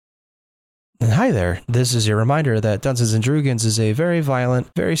Hi there. This is your reminder that Dungeons and Dragons is a very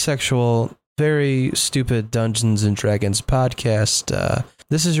violent, very sexual, very stupid Dungeons and Dragons podcast.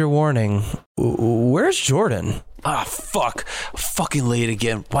 This is your warning. Where's Jordan? Ah, fuck. Fucking late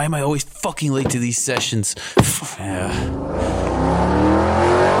again. Why am I always fucking late to these sessions?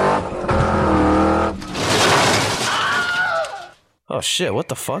 Oh shit, what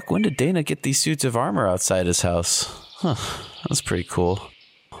the fuck? When did Dana get these suits of armor outside his house? Huh, that's pretty cool.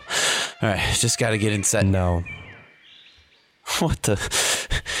 Alright, just gotta get inside. No. What the...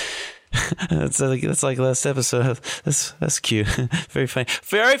 That's like last episode. That's cute. Very funny.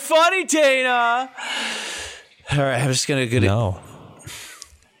 Very funny, Dana! Alright, I'm just gonna go... No.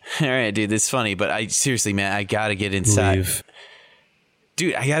 Alright, dude, it's funny, but seriously, man, I gotta get inside. Leave.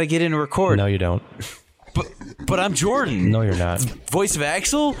 Dude, I gotta get in and record. No, you don't. But I'm Jordan. No, you're not. Voice of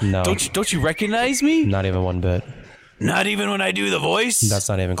Axel? No. Don't you recognize me? Not even one bit. Not even when I do the voice? That's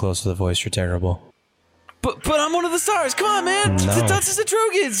not even close to the voice. You're terrible. But I'm one of the stars. Come on, man. No. The Dungeons and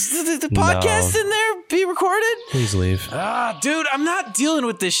Dragons. The podcast in there be recorded? Please leave. Ah, dude, I'm not dealing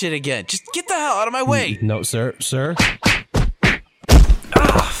with this shit again. Just get the hell out of my way. No, sir. Sir?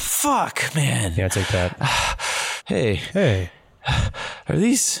 Ah, fuck, man. Yeah, take that. Hey. Are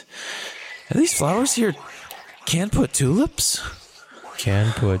these flowers here can put tulips?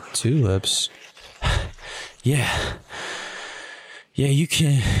 Can put tulips. Yeah, you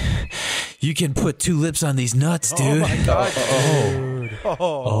can put tulips on these nuts, dude. Oh my god.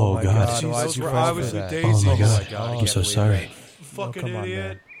 Oh my god. Those were obviously Oh daisies. my god. I'm so sorry. Fucking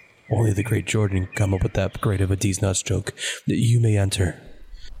idiot. Only the great Jordan can come up with that great of a D's nuts joke. You may enter.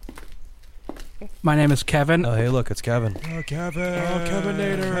 My name is Kevin. Oh, hey, look, it's Kevin. Oh, Kevin. Oh,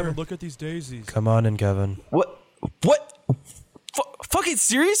 Kevinator. Kevin, look at these daisies. Come on in, Kevin. What? Fucking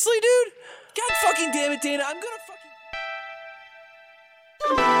seriously, dude? God fucking damn it, Dana. I'm gonna fucking...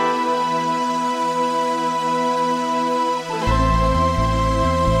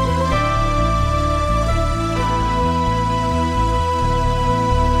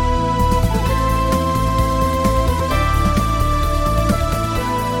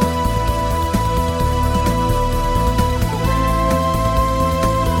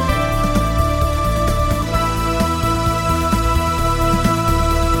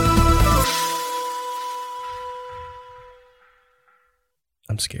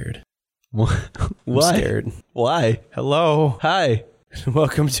 I'm scared. Why? I'm scared. Why? Hello. Hi.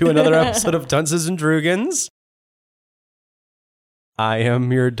 Welcome to another episode of Dunces and Dragons. I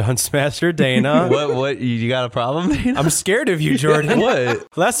am your dunce master, Dana. What? You got a problem? I'm scared of you, Jordan.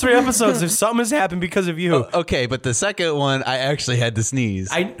 What? Last 3 episodes, if something has happened because of you. Okay, but the second one, I actually had to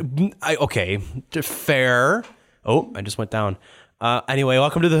sneeze. Okay, fair. Oh, I just went down. Anyway,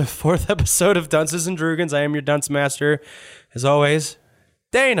 welcome to the 4th episode of Dunces and Dragons. I am your dunce master, as always,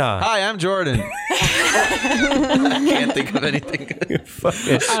 Dana. Hi, I'm Jordan. I can't think of anything. I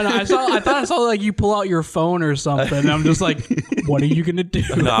don't know. I thought I saw like you pull out your phone or something. And I'm just like, what are you gonna do?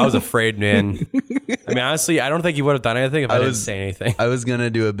 No, I was afraid, man. I mean, honestly, I don't think you would have done anything if I didn't say anything. I was gonna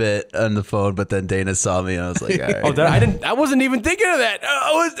do a bit on the phone, but then Dana saw me, and I was like, all right. I wasn't even thinking of that.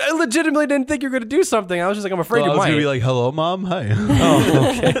 I legitimately didn't think you were going to do something. I was just like, I'm afraid I you was might. gonna be like, hello, Mom. Hi.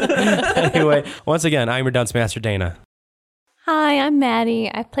 Oh, okay. Anyway, once again, I'm your dunce master, Dana. Hi, I'm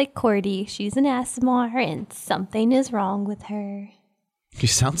Maddie. I play Cordy. She's an ASMR and something is wrong with her. You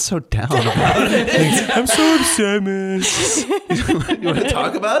sound so down about it. I'm so upset, man. You want to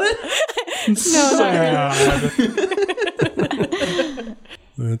talk about it?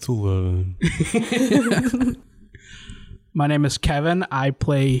 That's 11. My name is Kevin. I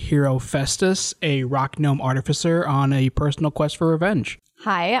play Hero Festus, a rock gnome artificer on a personal quest for revenge.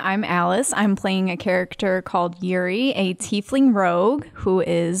 Hi, I'm Alice. I'm playing a character called Yuri, a tiefling rogue who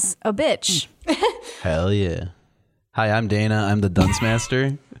is a bitch. Hell yeah. Hi, I'm Dana. I'm the dunce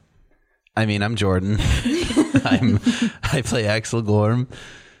master. I'm Jordan. I play Axel Gorm,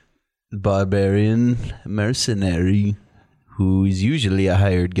 barbarian mercenary who is usually a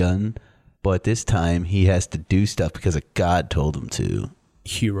hired gun, but this time he has to do stuff because a god told him to.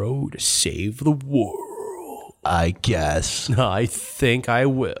 Hero to save the world. I guess. I think I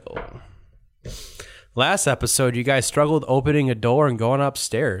will. Last episode, you guys struggled opening a door and going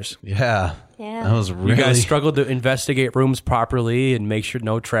upstairs. Yeah. That was really... You guys struggled to investigate rooms properly and make sure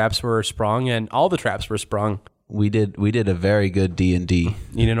no traps were sprung, and all the traps were sprung. We did a very good D&D.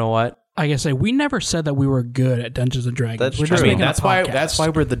 You know what? I gotta say, we never said that we were good at Dungeons and Dragons. That's We're true. just I mean, making a That's why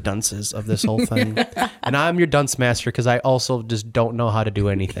we're the dunces of this whole thing. And I'm your dunce master because I also just don't know how to do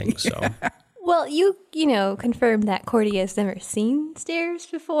anything. So Well, you confirmed that Cordy has never seen stairs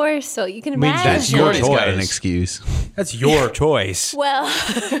before, so you can imagine. that's your Cordy's got an choice. excuse. That's your choice. Well,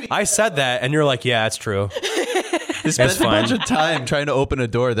 I said that, and you're like, yeah, it's true. They spent a bunch of time trying to open a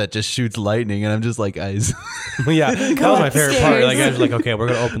door that just shoots lightning, and I'm just like, guys. Yeah, that was my favorite part. upstairs. Like, I was like, okay, we're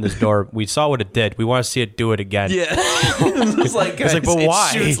going to open this door. We saw what it did. We want to see it do it again. Yeah. It's like, guys, like, but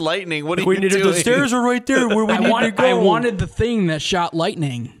why? It shoots lightning. What are We you needed doing? the stairs are right there where we need to go. I wanted the thing that shot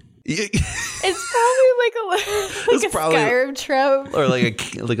lightning. it's probably like a probably- Skyrim trope. Or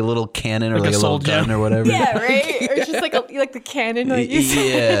like a little cannon or Like like a a little soldier. gun or whatever. Yeah, right? Or just like the cannon like you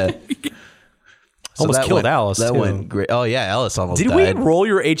said. Yeah. Almost that killed went, Alice, That too. went great. Oh yeah, Alice almost Did died. we roll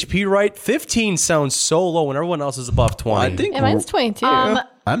your HP right? 15 sounds so low when everyone else is above 20. I think And mine's 22.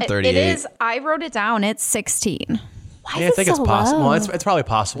 I'm It 38. is. I wrote it down. It's 16. Why Yeah, I is think it it's so possible. low? Well, it's probably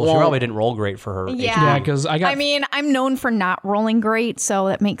possible. She probably didn't roll great for her. Yeah, because I got. I mean, I'm known for not rolling great, so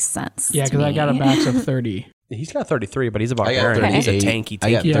that makes sense. yeah, to because I got a me. max of 30. He's got 33, but he's a I got barbarian. 38. He's a tanky.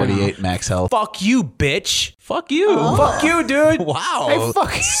 I got Yeah. 38 max health. Fuck you, bitch. Fuck you. Fuck you, dude. Wow. Hey,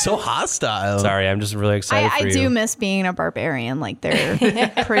 fuck. So hostile. Sorry, I'm just really excited for I you. do miss being a barbarian. Like they're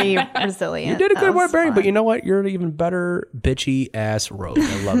pretty resilient. You did a That good was barbarian, but fun. you know what? You're an even better bitchy ass rogue.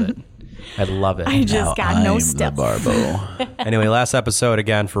 I love it. I love it. I just got no I'm steps. the Barbo. Anyway, last episode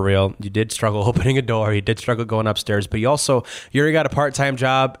again for real. You did struggle opening a door. You did struggle going upstairs, but you already got a part-time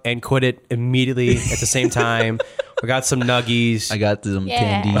job and quit it immediately at the same time. We got some nuggies. I got some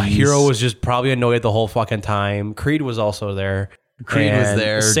Yeah. candies. Hero was just probably annoyed the whole fucking time. Creed was also there. Creed was And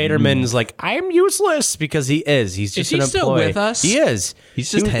there. Saterman's like, I'm useless because he is. He's just he an still employee. with us? He is. He's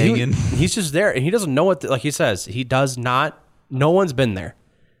just hanging. He's just there, and he doesn't know what. Like he says, he does not. No one's been there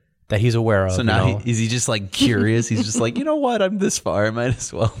that he's aware of. So now you know? is he just like curious? He's just like, you know what? I'm this far. I might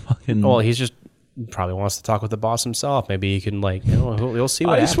as well fucking. Well, he's just probably wants to talk with the boss himself. Maybe he can he'll see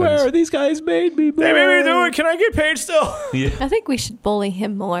what I happens. swear these guys made me. They made me do it. Can I get paid still? I think we should bully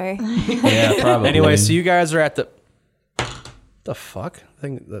him more. Yeah, probably. Anyway, so you guys are at the fuck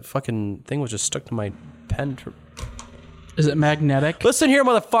thing. The fucking thing was just stuck to my pen. Is it magnetic? Listen here,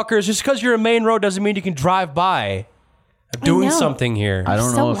 motherfuckers. Just because you're a main road doesn't mean you can drive by. I'm doing know. something here. I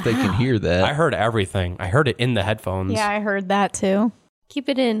don't So know if they can loud. hear that. I heard everything. I heard it in the headphones. Yeah, I heard that too. Keep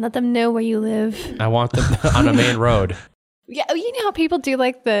it in. Let them know where you live. I want them on a main road. Yeah, you know how people do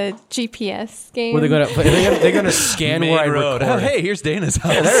like the GPS game? Where they're gonna scan where I road. record. Oh, hey, here's Dana's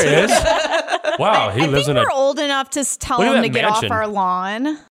house. There he is. Wow, he I lives think in a. we're old enough to tell Look at them that to get mansion. off our lawn.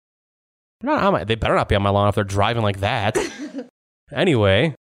 They're not on they better not be on my lawn if they're driving like that.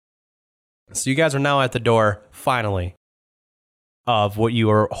 Anyway, so you guys are now at the door, finally, of what you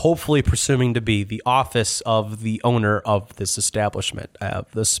are hopefully presuming to be the office of the owner of this establishment,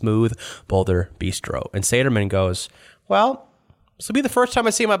 the Smooth Boulder Bistro. And Saterman goes, well, this will be the first time I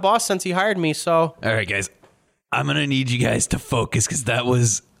see my boss since he hired me, so... All right, guys. I'm going to need you guys to focus because that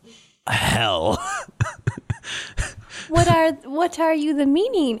was hell. What are you the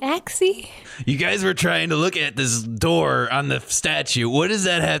meaning, Axie? You guys were trying to look at this door on the statue. What does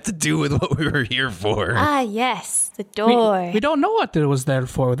that have to do with what we were here for? Ah, yes, the door. We don't know what it was there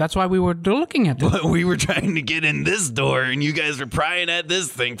for. That's why we were looking at it. But we were trying to get in this door, and you guys were prying at this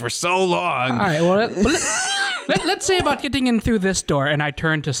thing for so long. All right, well, let's say about getting in through this door. And I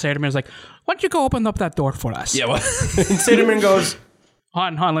turned to Saterman and was like, why don't you go open up that door for us? Yeah, well, And Saterman goes,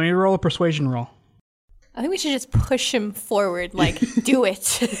 Hold on, let me roll a persuasion roll. I think we should just push him forward, like, do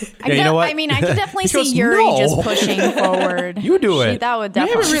it. Yeah, you know what? I mean, I could definitely He see goes, Yuri "No." just pushing forward. You do it. That would We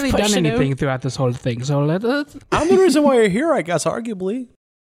definitely haven't really done pushing him. anything throughout this whole thing, so I'm the reason why you're here, I guess, arguably.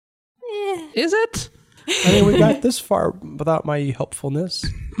 is it? I mean, we got this far without my helpfulness.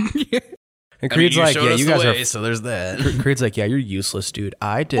 And Creed's like, yeah, you guys are... so there's that. Creed's like, yeah, you're useless, dude.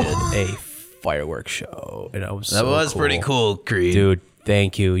 I did a fireworks show, and I was That was pretty cool, Creed. dude.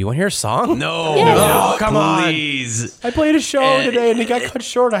 Thank you. You want to hear a song? No, Yes. no, Come on. please. I played a show today, and it got cut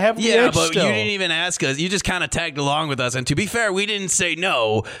short. I have the Yeah, itch but still. you didn't even ask us. You just kind of tagged along with us. And to be fair, we didn't say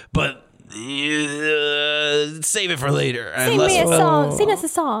no, but save it for later. Sing me a song. Sing us a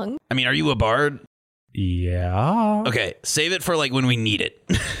song. I mean, are you a bard? Yeah. Okay, save it for like when we need it.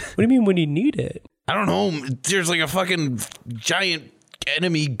 What do you mean when you need it? I don't know. There's like a fucking giant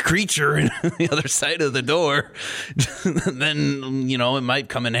enemy creature in the other side of the door. Then, you know, it might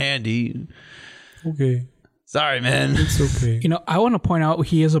come in handy. Okay. Sorry, man. It's okay. You know, I want to point out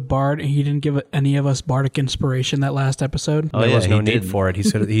he is a bard, and he didn't give any of us bardic inspiration that last episode. Oh, there yeah, was no he need didn't. for it.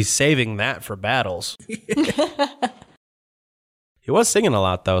 He's saving that for battles. He was singing a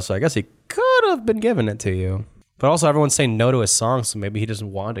lot, though, so I guess he could have been giving it to you. But also, everyone's saying no to his song, so maybe he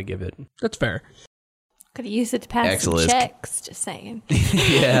doesn't want to give it. That's fair. Could have used it to pass Axel some is- checks. Just saying.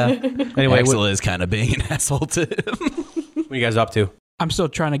 Yeah. Anyway, Axel is kind of being an asshole to him. what are you guys up to? I'm still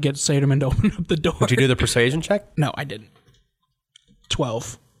trying to get Saterman to open up the door. Did you do the persuasion check? No, I didn't.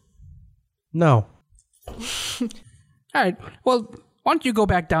 12. No. All right. Well, why don't you go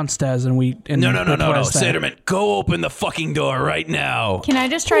back downstairs and we... And No. request that. Saterman, go open the fucking door right now. Can I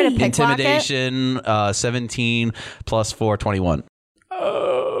just try to picklock it? Intimidation, 17 plus 4, 21.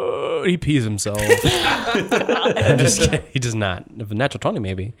 He pees himself. I'm just kidding. He does not. If a natural 20,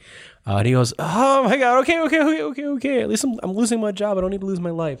 maybe. And he goes, oh my God, okay. At least I'm losing my job. I don't need to lose my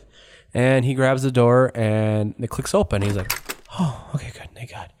life. And he grabs the door and it clicks open. He's like, oh, okay, good.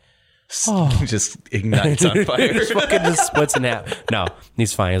 Thank God. Just ignites on fire. He fucking just splits in half. No,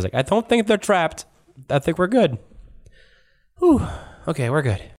 he's fine. He's like, I don't think they're trapped. I think we're good. Whew. Okay, we're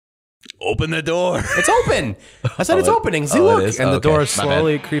good. Open the door. It's open. I said it's opening. See, it look. is? And the Okay, door is my bad.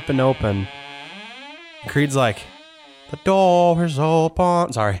 slowly creeping open. Creed's like, the door is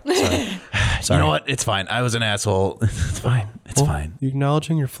open. Sorry. You know what? It's fine. I was an asshole. It's fine. It's fine. You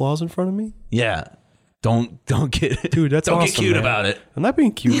acknowledging your flaws in front of me? Yeah. Don't get Dude, that's don't awesome, get cute man. about it. I'm not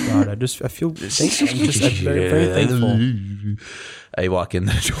being cute about it. I feel I'm very, very thankful. I walk in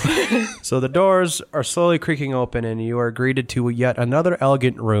the door. So the doors are slowly creaking open and you are greeted to yet another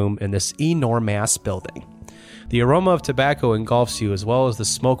elegant room in this enormous building. The aroma of tobacco engulfs you as well as the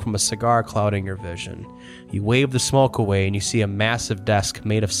smoke from a cigar clouding your vision. You wave the smoke away and you see a massive desk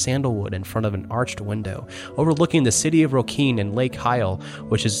made of sandalwood in front of an arched window, overlooking the city of Rokeen and Lake Hyle,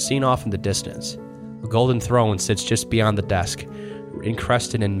 which is seen off in the distance. A golden throne sits just beyond the desk,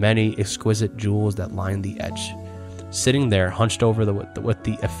 encrusted in many exquisite jewels that line the edge. Sitting there, hunched over with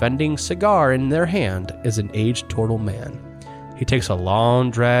the offending cigar in their hand, is an aged turtle man. He takes a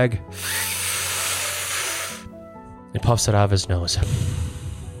long drag and puffs it out of his nose.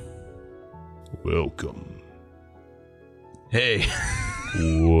 Welcome. Hey.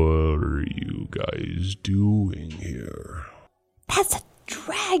 What are you guys doing here? That's a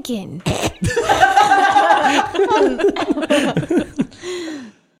dragon.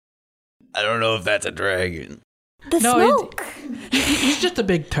 I don't know if that's a dragon. The smoke. He's just a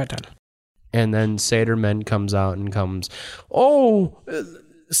big turtle. And then Saterman comes out and comes, oh,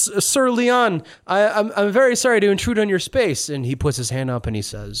 Sir Leon, I'm very sorry to intrude on your space. And he puts his hand up and he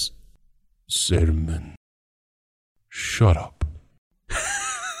says, Saterman, shut up.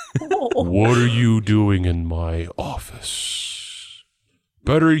 What are you doing in my office?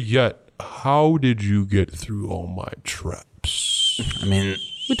 Better yet, how did you get through all my traps? I mean,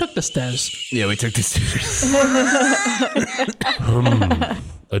 We took the stairs. yeah, we took the stairs.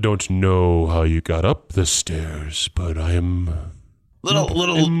 I don't know how you got up the stairs, but I am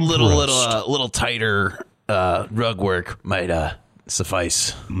little tighter rug work might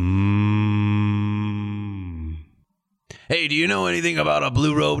suffice. Hey, do you know anything about a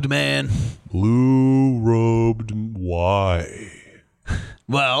blue-robed man? blue-robed. Why?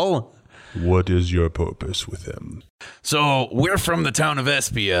 Well, What is your purpose with him? so we're from the town of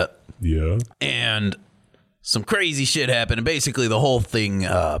Espia, Yeah? and some crazy shit happened, and basically the whole thing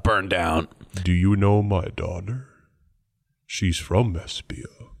burned down. Do you know my daughter? She's from Espia.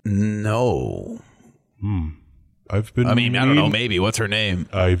 No. I've been. I mean, I don't know, maybe. What's her name?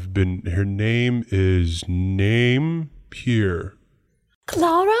 Her name is Name Here.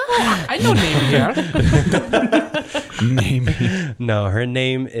 Clara? I know name here. no, her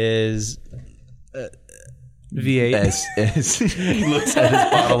name is V8. He looks at his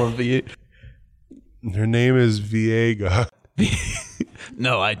bottle of V8. Her name is Viega.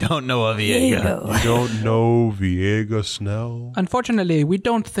 No, I don't know of Viega. You don't know Viega Snell? Unfortunately, we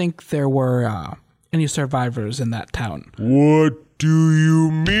don't think there were any survivors in that town. What do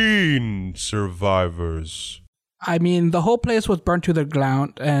you mean, survivors? I mean, the whole place was burnt to the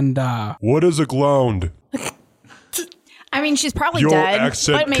ground, and What is a glound? I mean, she's probably Your dead,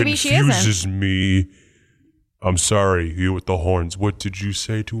 accent but maybe she isn't. confuses me. I'm sorry, you with the horns. What did you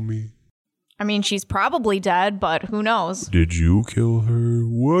say to me? I mean, she's probably dead, but who knows? Did you kill her?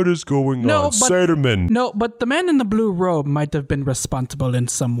 What is going No, on? but- Saterman. no, but the man in the blue robe might have been responsible in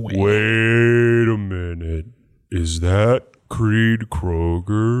some way. Wait a minute. Is that Creed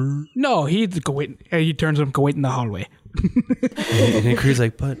Kroger? No, he turns him go wait in the hallway. And then Creed's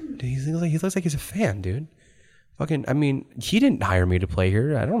like, but he looks like he's a fan, dude. Fucking, I mean, he didn't hire me to play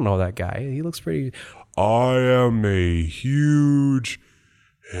here. I don't know that guy. He looks pretty. I am a huge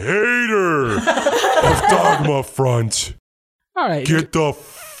hater of Dogma Front. All right. Get the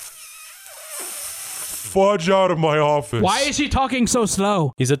fudge out of my office. Why is he talking so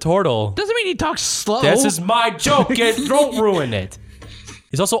slow? He's a turtle. Doesn't mean he talks slow. This is my joke. Don't ruin it.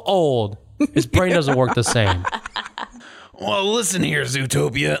 He's also old. His brain doesn't work the same. Well, listen here,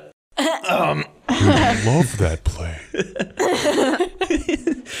 Zootopia. I love that play.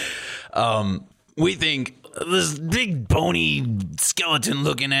 We think this big bony skeleton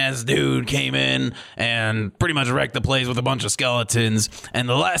looking ass dude came in and pretty much wrecked the place with a bunch of skeletons. And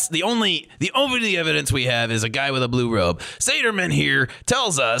the only evidence we have is a guy with a blue robe. Saterman here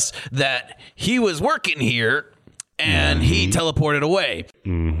tells us that he was working here and he teleported away.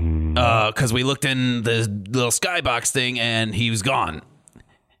 Because we looked in the little skybox thing and he was gone.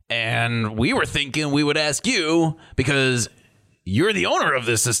 And we were thinking we would ask you because you're the owner of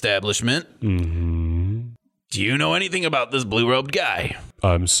this establishment. Do you know anything about this blue-robed guy?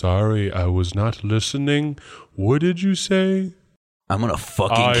 I'm sorry, I was not listening. What did you say? I'm gonna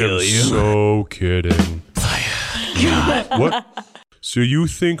fucking kill you. So kidding. God. What? So you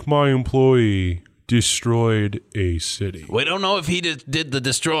think my employee destroyed a city? We don't know if he did the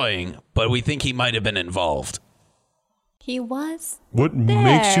destroying, but we think he might have been involved. He was. What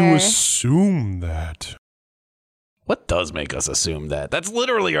makes you assume that? What does make us assume that? That's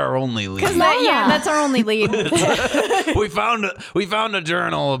literally our only lead. That's our only lead. we found a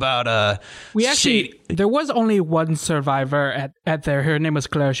journal about there was only one survivor at there. Her name was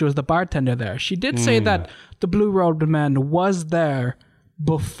Claire. She was the bartender there. She did say that the blue-robed man was there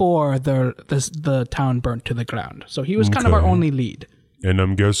before the town burnt to the ground. So he was kind of our only lead. And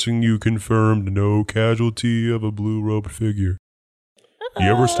I'm guessing you confirmed no casualty of a blue-robed figure. You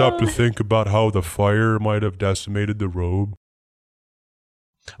ever stop to think about how the fire might have decimated the robe?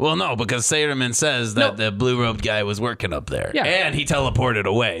 Well, no, because Saterman says that the blue-robed guy was working up there. Yeah. And he teleported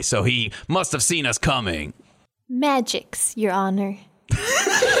away, so he must have seen us coming. Magics, Your Honor.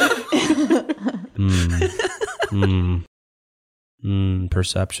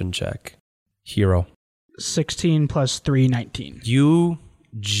 Perception check. Hero. 16 plus 3, 19. You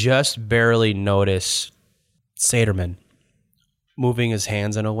just barely notice Saterman moving his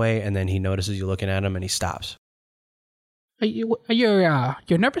hands in a way, and then he notices you looking at him, and he stops. You're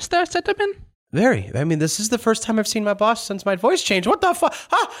nervous there, Saterman? Very. I mean, this is the first time I've seen my boss since my voice changed. What the fuck?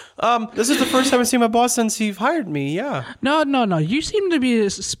 This is the first time I've seen my boss since he hired me. Yeah. No. You seem to be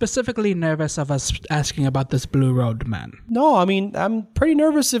specifically nervous of us asking about this blue road man. No, I mean, I'm pretty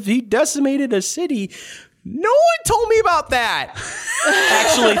nervous if he decimated a city. No one told me about that.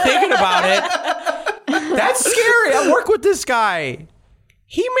 Actually, thinking about it, that's scary. I work with this guy.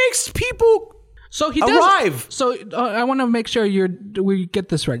 He makes people arrive. So I want to make sure we get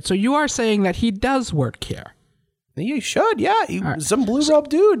this right. So you are saying that he does work here. You should, yeah. Some blue robe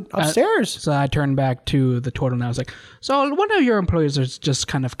dude upstairs. So I turned back to the total and I was like, so one of your employees has just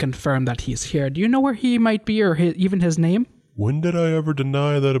kind of confirmed that he's here. Do you know where he might be or even his name? When did I ever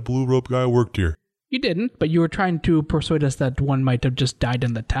deny that a blue robe guy worked here? You didn't, but you were trying to persuade us that one might have just died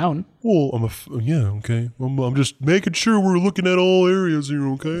in the town. Well, okay. I'm just making sure we're looking at all areas here,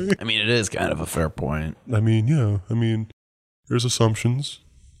 okay? I mean, it is kind of a fair point. There's assumptions.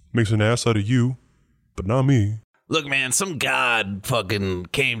 Makes an ass out of you, but not me. Look, man, some god fucking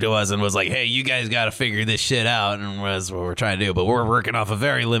came to us and was like, hey, you guys got to figure this shit out, and that's what we're trying to do, but we're working off of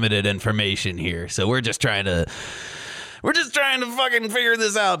very limited information here, so we're just trying to fucking figure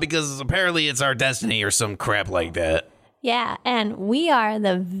this out because apparently it's our destiny or some crap like that. Yeah, and we are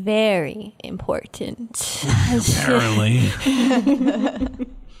the very important. Apparently.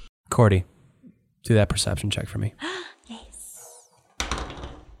 Cordy, do that perception check for me. Yes.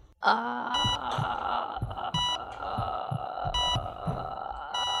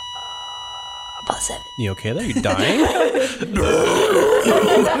 +7. You okay there? You dying?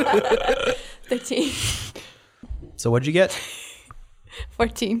 13. So what'd you get?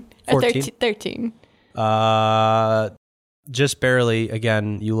 14. 14? 13. Just barely.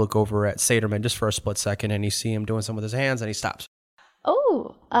 Again, you look over at Saterman just for a split second, and you see him doing something with his hands, and he stops.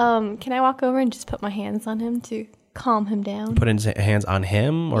 Oh, can I walk over and just put my hands on him to calm him down? Put his hands on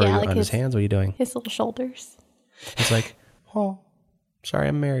him or Yeah, on his hands? What are you doing? His little shoulders. He's like, oh, sorry,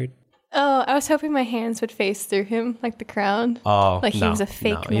 I'm married. Oh, I was hoping my hands would face through him like the crown. Oh, like he was a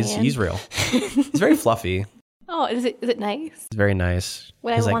fake man. He's real. He's very fluffy. Oh, is it nice? It's very nice.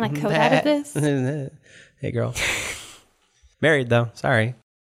 Would I want a coat out of this? Hey, girl. Married, though. Sorry.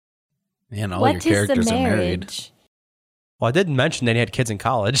 Man, all What your is characters the are married. marriage? Well, I didn't mention that he had kids in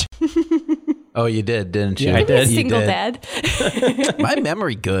college. Oh, you did, didn't you? Yeah, I did. A You single did. dad. My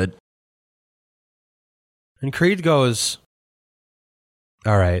memory good. And Creed goes,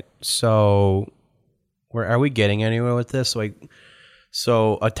 all right, so where are we getting anywhere with this?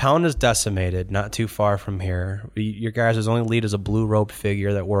 So a town is decimated not too far from here. Your guys' only lead is a blue robe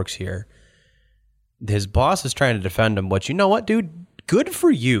figure that works here. His boss is trying to defend him, but you know what, dude? good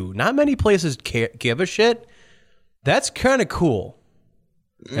for you. Not many places give a shit. That's kind of cool.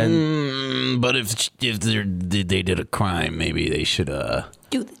 But if they did a crime, maybe they should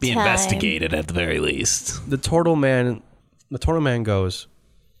be investigated at the very least. The turtle man goes,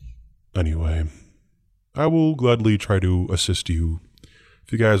 Anyway, I will gladly try to assist you.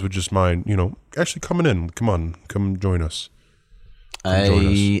 If you guys would just mind, actually coming in. Come on, come join us.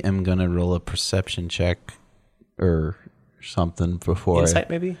 I am going to roll a perception check or something before. Insight,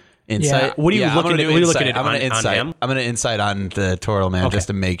 maybe? Insight. Yeah. What are you looking at? What are you looking at? I'm going to insight on the turtle man just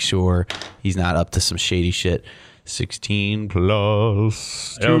to make sure he's not up to some shady shit. 16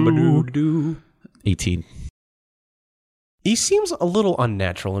 plus 2. 18. He seems a little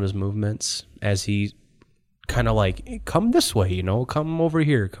unnatural in his movements as he kind of like, come this way, come over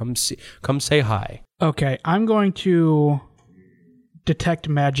here, come say hi. Okay, I'm going to detect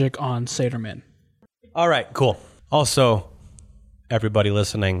magic on Saterman. All right, cool. Also, everybody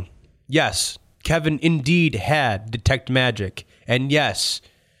listening, yes, Kevin indeed had detect magic. And yes,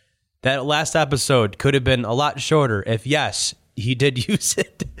 that last episode could have been a lot shorter if, yes, he did use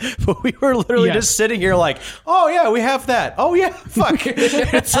it. But we were literally just sitting here like, oh, yeah, we have that. Oh, yeah, fuck.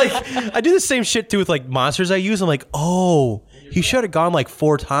 It's like, I do the same shit, too, with like monsters I use. I'm like, oh, he should have gone like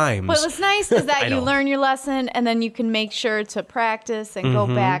 4 times. But what's nice is that you learn your lesson and then you can make sure to practice and go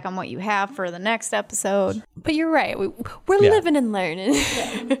back on what you have for the next episode. But you're right. We're living and learning.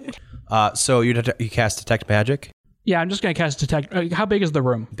 So you cast detect magic? Yeah, I'm just going to cast detect. How big is the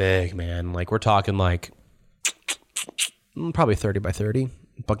room? Big, man. Like, we're talking like probably 30 by 30.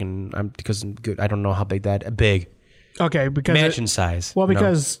 Because I'm good. I don't know how big that. Big. Okay, because mansion size. Well,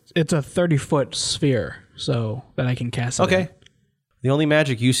 because it's a 30-foot sphere, so that I can cast it. Okay. In. The only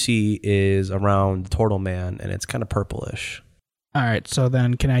magic you see is around the turtle man, and it's kind of purplish. All right, so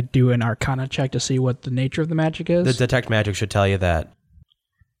then can I do an Arcana check to see what the nature of the magic is? The detect magic should tell you that.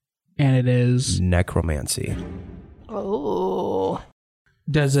 And it is necromancy. Oh.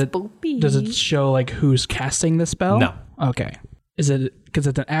 Does it show like who's casting the spell? No. Okay. Is it because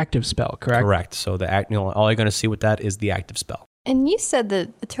it's an active spell, correct? Correct. So all you're going to see with that is the active spell. And you said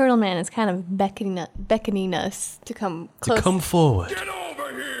that the turtle man is kind of beckoning us to come close. To come forward. Get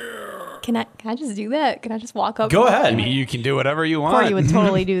over here! Can I just do that? Can I just walk up? Go ahead. I mean, you can do whatever you want. Cordy would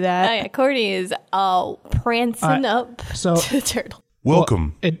totally do that. Oh, yeah, Cordy is prancing up to the turtle.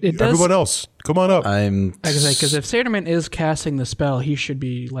 Welcome. Well, it does, everyone else, come on up. Because if Saterman is casting the spell, he should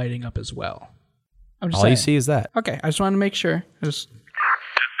be lighting up as well. I'm just all saying. You see is that. Okay, I just wanted to make sure. Just...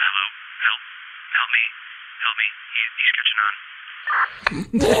 Hello, help me.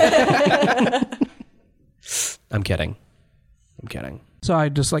 He's catching on. I'm kidding. So I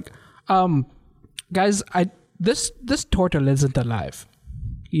just like, guys, this turtle isn't alive.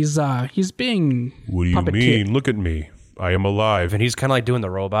 He's being. What do you mean? Look at me. I am alive. And he's kind of like doing the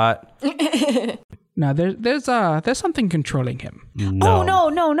robot. No, there's something controlling him. No.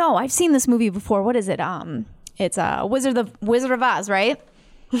 Oh no! I've seen this movie before. What is it? It's Wizard of Oz, right?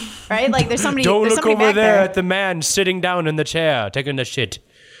 Right? Like there's somebody. Don't there's look somebody over back there at the man sitting down in the chair taking the shit.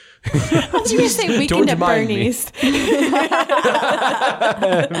 I was going to say Weekend at Bernie's. I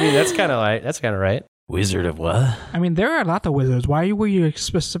mean, that's kind of right. Wizard of what? I mean, there are a lot of wizards. Why were you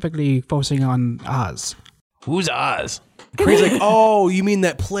specifically focusing on Oz? Who's Oz? Creed's like, oh, you mean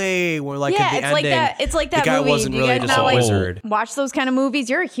that play where like at the it's ending, like that. It's like that the guy movie. wasn't You really guys just not a wizard. watch those kind of movies.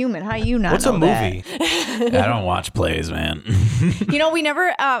 You're a human. How do you not What's know a movie? I don't watch plays, man. We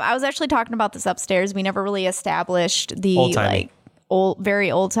never. I was actually talking about this upstairs. We never really established the Old-timey.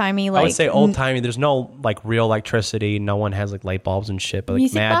 very old timey. I would say old timey. There's no like real electricity. No one has like light bulbs and shit. But like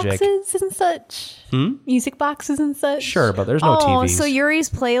Music magic. boxes and such. Music boxes and such. Sure, but there's no Oh, TVs. so Yuri's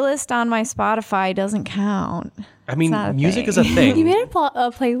playlist on my Spotify doesn't count. I mean, not a music thing. is a thing. You made a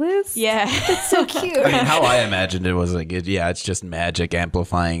playlist? Yeah. That's so cute. I mean, how I imagined it was like, it's just magic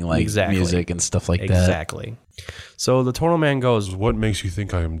amplifying like Exactly. music and stuff like that. Exactly. So the turtle man goes, What makes you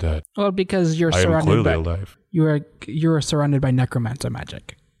think I am dead? Well, because you're I am surrounded clearly by alive. you're surrounded by necromancer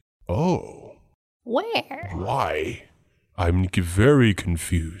magic. Oh, Where? why? I'm very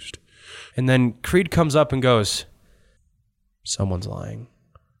confused. and then Creed comes up and goes, someone's lying.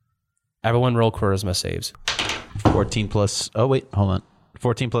 Everyone roll charisma saves. 14 plus. Oh, wait. Hold on.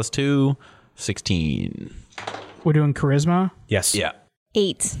 14 plus 2, 16. We're doing charisma. Yes. Yeah.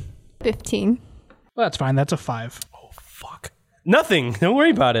 8. 15. Well, that's fine. That's a 5. Fuck. Nothing. Don't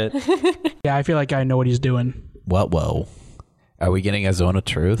worry about it. Yeah, I feel like I know what he's doing. Whoa. Are we getting a zone of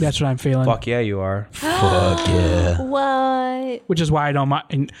truth? That's what I'm feeling. Fuck yeah, you are. Fuck yeah. What? Which is why I don't mind.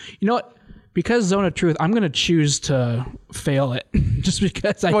 And you know what? Because zone of truth, I'm going to choose to fail it. Just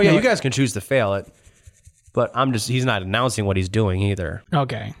because I Well, yeah, know you guys can choose to fail it. But he's not announcing what he's doing either.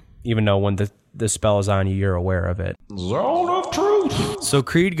 Okay. Even though when the spell is on you, you're aware of it. Zone of truth. So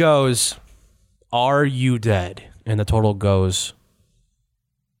Creed goes, "Are you dead?" And the total goes,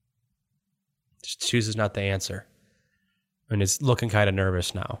 just chooses not to answer. And is looking kind of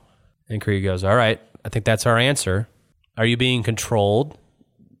nervous now. And Creed goes, "All right, I think that's our answer. Are you being controlled?"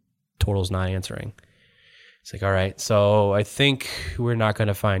 Total's not answering. It's like, all right, so I think we're not going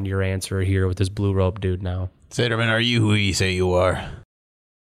to find your answer here with this blue robe dude now. Saterman, are you who you say you are?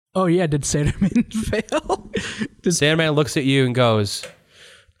 Oh, yeah. Did Saterman fail? Sandman looks at you and goes,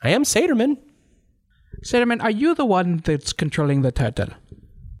 "I am Saterman." Saterman, are you the one that's controlling the turtle?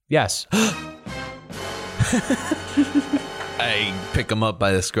 Yes. I pick him up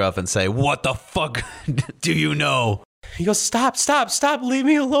by the scruff and say, "What the fuck do you know?" He goes, stop, leave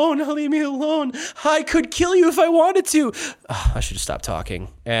me alone. I could kill you if I wanted to. I should have stopped talking.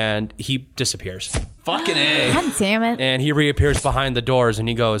 And he disappears. Fucking A. God damn it. And he reappears behind the doors and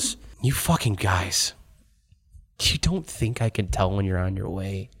he goes, "You fucking guys. You don't think I can tell when you're on your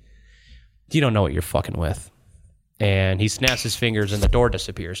way? You don't know what you're fucking with." And he snaps his fingers and the door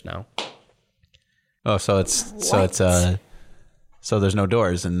disappears now. Oh, so there's no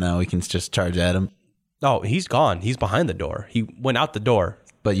doors and now we can just charge at him. Oh, he's gone. He's behind the door. He went out the door.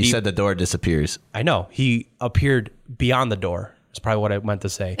 But you said the door disappears. I know. He appeared beyond the door. That's probably what I meant to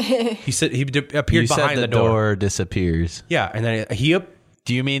say. He said he appeared behind the door. Door disappears. Yeah, and then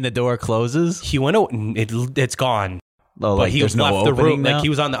Do you mean the door closes? he went out and it's gone. Oh, But like he there's no left the opening room. now? Like he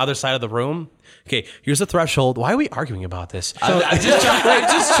was on the other side of the room. Okay, here's the threshold. Why are we arguing about this? We need a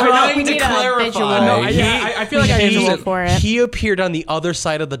visual. I feel like I visual used it. for it. He appeared on the other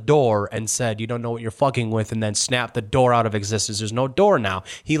side of the door and said, "You don't know what you're fucking with," and then snapped the door out of existence. There's no door now.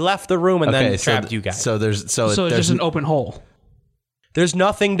 He left the room and then trapped you guys. So there's So it's just an open hole. There's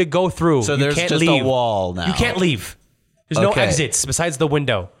nothing to go through. So You there's can't just leave. a wall now. You can't leave. There's no Okay. exits besides the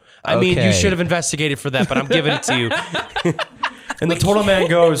window. I mean, you Okay. should have investigated for that, but I'm giving it to you. And the total man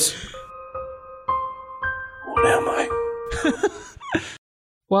goes, "What am I?"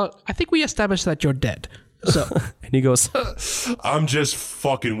 Well, I think we established that you're dead. So And he goes, I'm just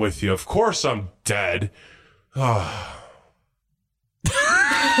fucking with you. Of course I'm dead.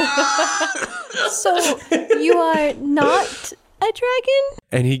 So you are not a dragon?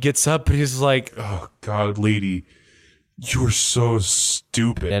 and he gets up and he's like, Oh, God, lady. You're so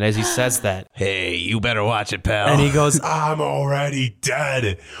stupid. and as he says that, Hey, you better watch it, pal. and he goes, I'm already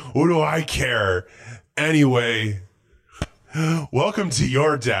dead. What do I care? Anyway, welcome to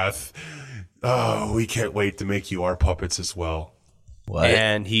your death. Oh, we can't wait to make you our puppets as well. What?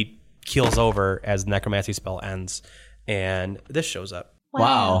 and he keels over as the necromancy spell ends, and this shows up.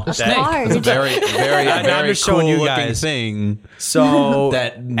 Wow. A snake. card. It's a very, very, I'm very just showing cool you looking guys. thing. So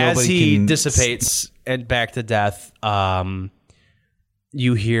That as nobody he can dissipates and back to death,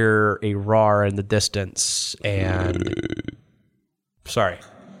 you hear a roar in the distance, and sorry.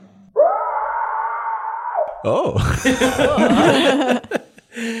 Oh.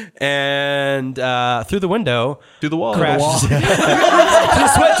 And through the window, Do the wall. crashes. The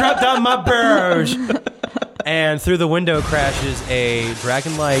sweat dropped down my burrs. And through the window crashes a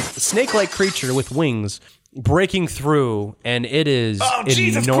dragon-like, snake-like creature with wings, breaking through, and it is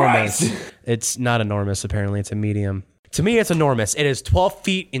enormous. It's not enormous, apparently. It's a medium. To me, it's enormous. It is 12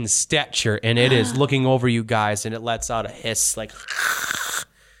 feet in stature, and it is looking over you guys, and it lets out a hiss, like,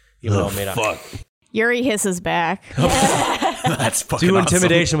 even though it made up. Yuri hisses back. That's fucking Do awesome.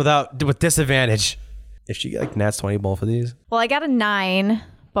 intimidation with disadvantage. If she like nats 20 both of these, Well, I got a 9,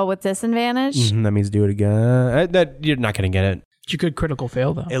 but with disadvantage. that means do it again. That you're not gonna get it. you could critical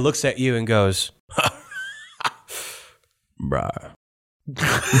fail though. It looks at you and goes, "Bruh."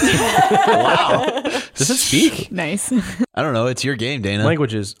 Wow. Does it speak? Nice. I don't know. It's your game, Dana.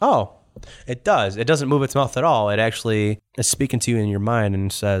 Languages. Oh, it does. It doesn't move its mouth at all. It actually is speaking to you in your mind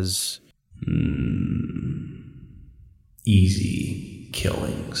and says, "Easy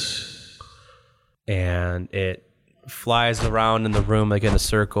killings." And it flies around in the room like in a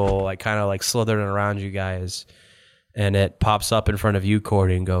circle, like kind of like slithering around you guys. And it pops up in front of you,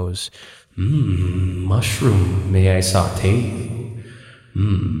 Cordy, and goes, "Mushroom, may I saute you?"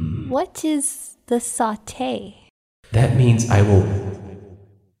 What is the saute? That means I will.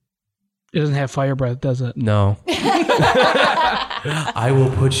 It doesn't have fire breath, does it? No. I will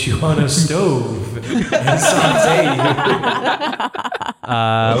put you on a stove and saute you.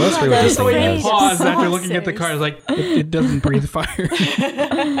 Let's read what this thing Great. is. Pause after looking at the card. It's like it doesn't breathe fire.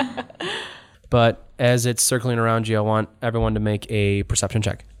 But as it's circling around you, I want everyone to make a perception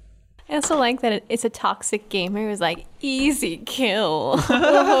check. I also like that it's a toxic gamer who's like, easy kill.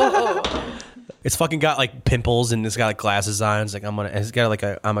 It's fucking got like pimples and it's got like glasses on. It's like it's got like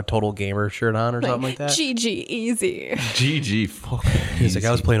I'm a total gamer shirt on or something like that. GG, easy. GG. Fuck. He's like,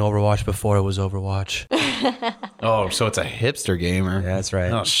 I was playing Overwatch before it was Overwatch. Oh, so it's a hipster gamer. Yeah, that's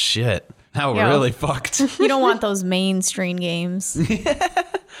right. Oh shit. Now we're Yeah. really fucked. You don't want those mainstream games.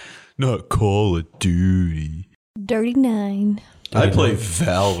 Not Call of Duty. Dirty 9. I play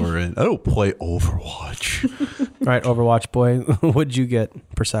Valorant. I don't play Overwatch. All right, Overwatch boy, what'd you get?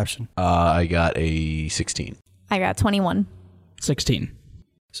 Perception. I got a 16. I got 21. 16.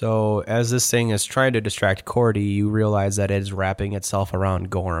 So as this thing is trying to distract Cordy, you realize that it is wrapping itself around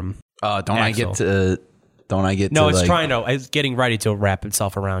Gorm. Don't Axel. I get to? No, it's getting ready to wrap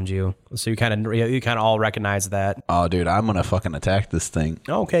itself around you. So you kind of all recognize that. Oh, dude, I'm gonna fucking attack this thing.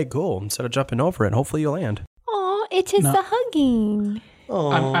 Okay, cool. Instead of jumping over it, hopefully you land. Oh, it is the hugging.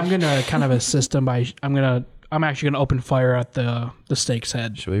 I'm gonna kind of assist him by I'm actually gonna open fire at the snake's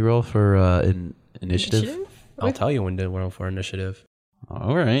head. Should we roll for initiative? I'll tell you when to roll for initiative.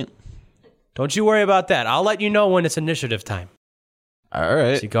 All right. Don't you worry about that. I'll let you know when it's initiative time. All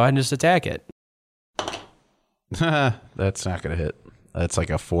right. So you go ahead and just attack it. That's not gonna hit. That's like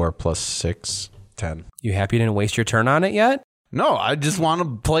a 4 plus 6, 10. You happy you didn't waste your turn on it yet? No, I just want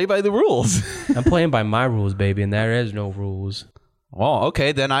to play by the rules. I'm playing by my rules, baby, and there is no rules. Well,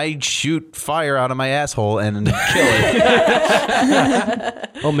 okay, then I shoot fire out of my asshole and kill it.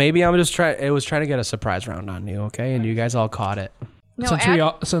 Well, maybe I'm just trying. It was trying to get a surprise round on you, okay? And you guys all caught it.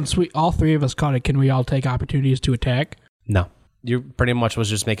 No, Since we all three of us caught it, can we all take opportunities to attack? No. You pretty much was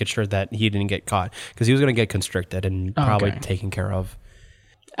just making sure that he didn't get caught because he was going to get constricted and probably taken care of.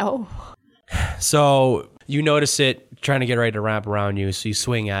 Oh. So you notice it trying to get ready to wrap around you. So you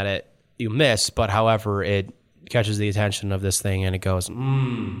swing at it. You miss, but however, it catches the attention of this thing and it goes,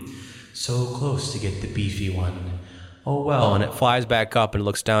 so close to get the beefy one. Oh, well. And it flies back up and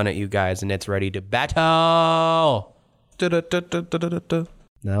looks down at you guys and it's ready to battle. That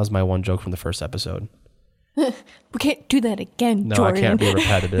was my one joke from the first episode. We can't do that again, No, Jordan. I can't be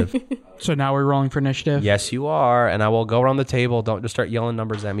repetitive. So now we're rolling for initiative? Yes, you are. And I will go around the table. Don't just start yelling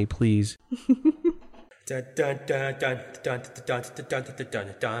numbers at me, please. Yeah, that's what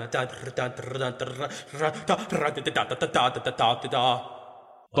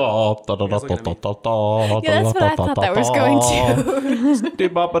I thought that was going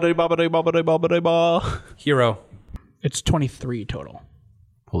to. Hero. It's 23 total.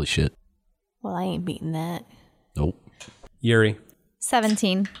 Holy shit. Well, I ain't beating that. Nope. Yuri.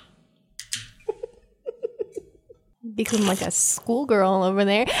 17. Become like a schoolgirl over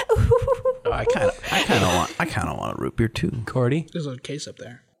there. I kind of want a root beer too. Cordy. There's a case up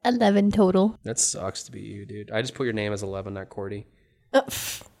there. 11 total. That sucks to be you, dude. I just put your name as 11, not Cordy. Why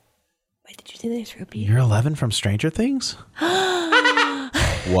did you do this, Ruby? You're 11 from Stranger Things?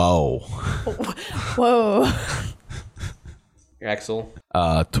 Whoa. Whoa. Axel.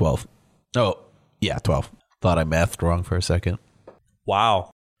 12. Oh, yeah, 12. Thought I mathed wrong for a second.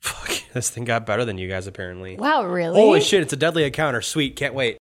 Wow. Fuck, this thing got better than you guys, apparently. Wow, really? Holy shit, it's a deadly encounter. Sweet, can't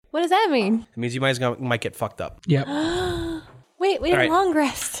wait. What does that mean? It means you might get fucked up. Yep. Wait, All right. long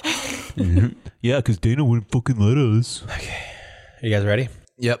rest. Yeah, because Dana wouldn't fucking let us. Are you guys ready?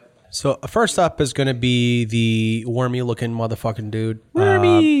 Yep. So first up is going to be the wormy-looking motherfucking dude.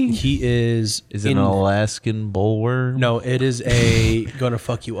 Wormy! He is... Is it an Alaskan bullworm? No, it is a gonna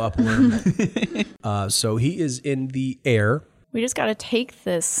fuck you up worm. So he is in the air. We just got to take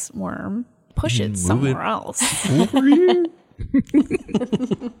this worm, push it somewhere else.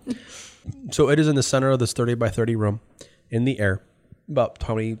 So it is in the center of this 30 by 30 room in the air. About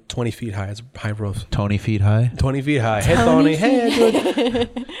 20 feet high. It's high roof. 20 feet high? 20 feet high. Hey, Tony. Hey, dude.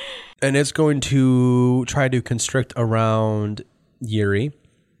 And it's going to try to constrict around Yuri.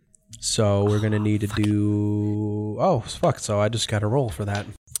 So we're going to need to do... Oh, fuck. So I just got to roll for that.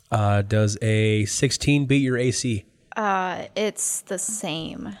 Does a 16 beat your AC? It's the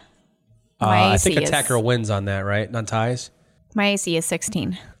same. I think attacker wins on that, right? On ties? My AC is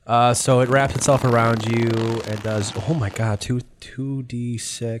 16. So it wraps itself around you and does... Oh, my God.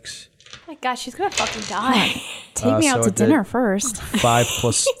 2d6... Oh my gosh, she's gonna fucking die. Take me out so to it did dinner first. 5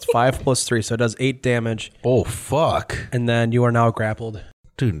 plus 3, so it does 8 damage. Oh, fuck. And then you are now grappled.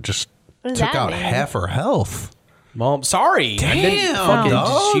 Dude, just What does took that out mean? half her health. Mom, sorry. I didn't Damn,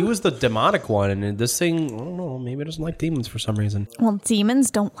 dog. she was the demonic one, and this thing, I don't know, maybe it doesn't like demons for some reason. Well,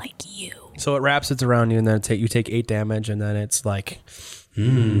 demons don't like you. So it wraps it around you, and then you take 8 damage, and then it's like,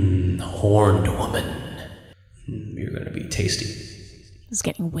 horned woman. You're going to be tasty. It's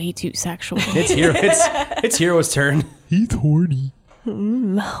getting way too sexual. It's Hero's turn. He's horny.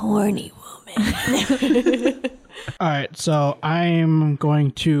 Horny woman. All right, so I'm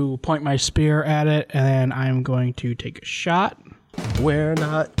going to point my spear at it, and then I'm going to take a shot. We're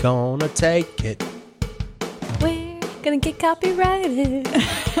not gonna take it. We're gonna get copyrighted.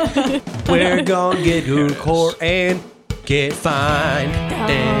 We're gonna get hardcore and get fined.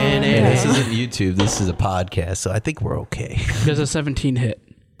 This isn't YouTube. This is a podcast, so I think we're okay. There's a 17 hit.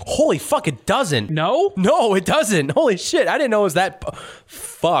 Holy fuck, it doesn't. No? No, it doesn't. Holy shit, I didn't know it was that.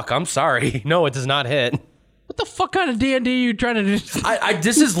 Fuck, I'm sorry. No, it does not hit. What the fuck kind of D&D are you trying to do?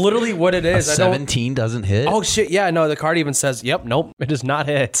 This is literally what it is. 17 doesn't hit? Oh shit, yeah, no, the card even says, yep, nope, it does not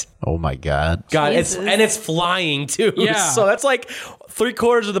hit. Oh my God. God, Jesus. it's flying too. Yeah. So that's like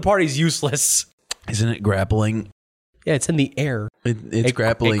 3/4 of the party's useless. Isn't it grappling? Yeah, it's in the air. It's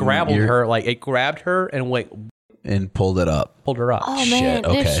grappling. It grabbed her, like it grabbed her and And pulled it up. pulled her up. Oh Shit, man,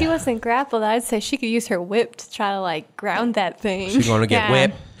 okay. if she wasn't grappled, I'd say she could use her whip to try to like ground that thing. She's going to get Yeah.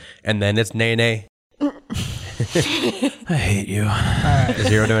 whipped, and then it's nay. I hate you. Is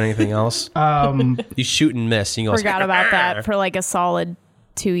Zero doing anything else? You shoot and miss. And he goes, Forgot about that for like a solid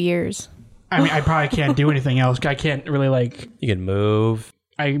 2 years. I mean, I probably can't do anything else. I can't really like. You can move.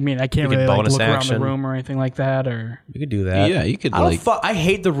 I mean, I can't You could really like, bonus look around action. the room or anything like that. Or You could do that. Yeah, you could I, like. I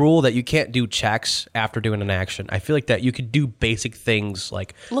hate the rule that you can't do checks after doing an action. I feel like that you could do basic things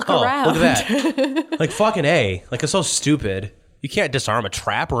like Look Look around. at that. Like fucking A. Like it's so stupid. You can't disarm a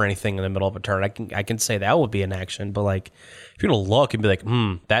trap or anything in the middle of a turn. I can say that would be an action, but like if you're gonna look and be like,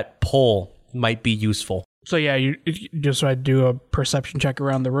 that pull might be useful. so, yeah, you just I do a perception check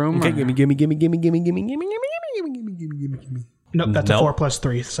around the room. Okay, or- gimme. Nope, that's Nope. a 4 +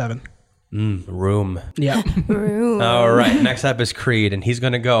 3, 7. Room. Yeah. Room. All right, next up is Creed, and he's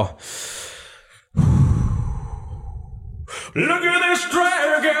gonna go. Look at this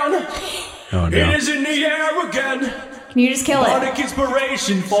dragon. Oh no. It is in the air again. Can you just kill it? Sonic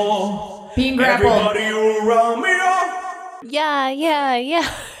inspiration for Being grappled. everybody around me. Yeah.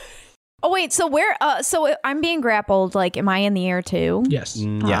 Oh wait, so where? So I'm being grappled. Like, am I in the air too? Yes.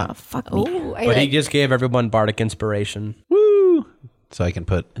 Yeah, Oh, fuck me. Ooh, I but he like- just gave everyone bardic inspiration, Woo! So I can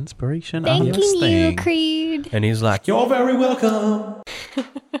put inspiration on Thanking this you, thing. Creed. and he's like, "You're very welcome."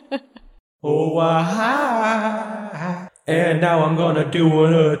 Oh, and now I'm gonna do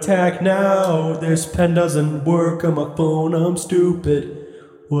an attack now. This pen doesn't work on my phone, I'm stupid.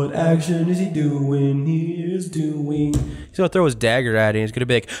 What action is he doing? He is doing. He's gonna throw his dagger at him. He's gonna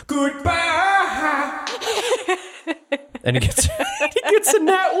be like, goodbye. And he gets a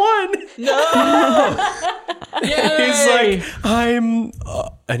nat 1. He's like, I'm,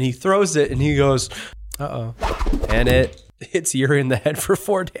 and he throws it, and he goes, uh-oh. And it hits Yuri in the head for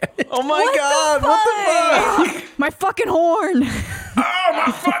 4 damage. Oh my God! What the fuck? My fucking horn. Oh,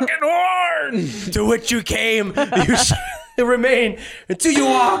 my fucking horn! To which you came, you shall remain until you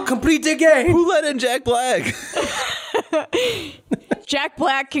are complete the game. Who let in Jack Black? Jack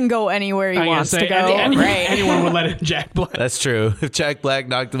Black can go anywhere he I wants gotta to say, go. anyone would let in Jack Black. That's true. If Jack Black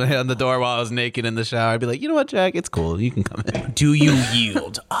knocked me on the door while I was naked in the shower, I'd be like, you know what, Jack? It's cool. You can come in. Do you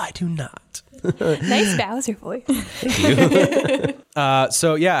yield? I do not. Nice Bowser voice.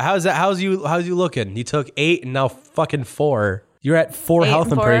 So yeah, how's you looking? You took 8 and now fucking 4. You're at 4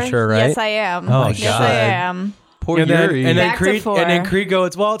 health, I'm pretty sure, right? Yes, I am. Oh, yes, God. I am. Poor and then, Yuri. and then Back to Creed 4. and then Creed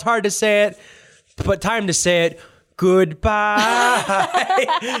goes, well, it's hard to say it, but time to say it. Goodbye.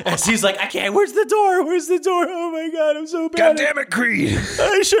 And she's like, I can't. Where's the door? Where's the door? Oh my God, I'm so bad. God damn it, Creed.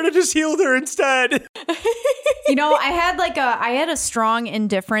 I should have just healed her instead. You know, I had a strong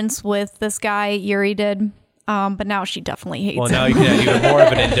indifference with this guy. Yuri did. But now she definitely hates Well, him. now you can have even more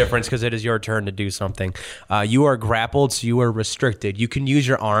of an indifference because it is your turn to do something. You are grappled, so you are restricted. You can use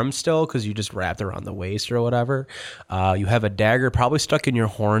your arm still because you just wrapped around the waist or whatever. You have a dagger probably stuck in your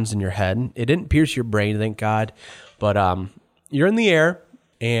horns and your head. It didn't pierce your brain, thank God. But you're in the air,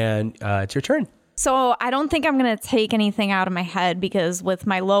 and it's your turn. So I don't think I'm going to take anything out of my head because with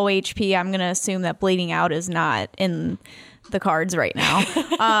my low HP, I'm going to assume that bleeding out is not in the cards right now.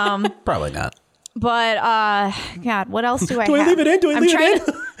 Probably not. But God, what else do I Do I have? leave it in? Do I leave it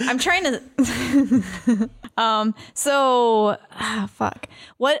in? I'm trying to. Fuck.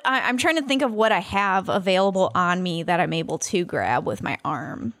 What I'm trying to think of what I have available on me that I'm able to grab with my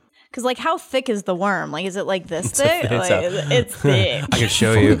arm. Because like, how thick is the worm? Like, is it like this thick? It's thick. I can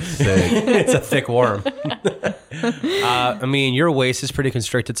show you. It's a thick worm. I mean, your waist is pretty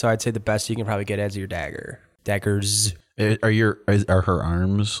constricted, so I'd say the best you can probably get is your dagger. Daggers. Are her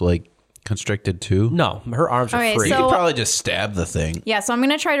arms like constricted too? No, her arms are Okay, free. You so- could probably just stab the thing. Yeah, so I'm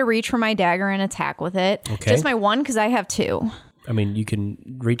gonna try to reach for my dagger and attack with it. Okay. Just my one because I have 2. I mean, you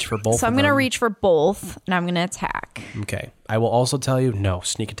can reach for both. So I'm going to reach for both, and I'm going to attack. Okay. I will also tell you, no,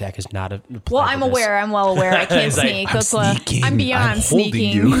 sneak attack is not a. Well, I'm aware. I'm well aware. I can't sneak. That's what I'm beyond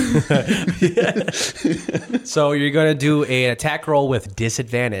sneaking. So you're going to do an attack roll with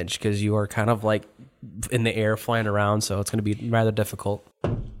disadvantage because you are kind of like in the air flying around, so it's going to be rather difficult.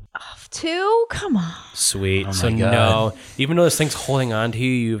 2? Come on. Sweet. Oh so my God. no, even though this thing's holding on to you,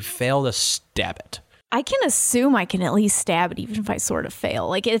 you fail to stab it. I can assume I can at least stab it, even if I sort of fail.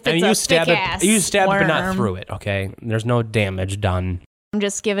 Like if it's I mean, a you stab thick-ass it. You stab it, but not worm. through it. Okay. There's no damage done. I'm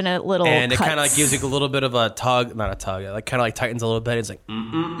just giving it little And it cuts. kind of like gives you a little bit of a tug, not a tug, it like kind of like tightens a little bit. It's like,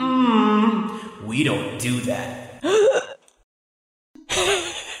 we don't do that.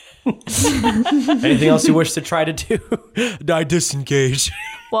 Anything else you wish to try to do? I disengage.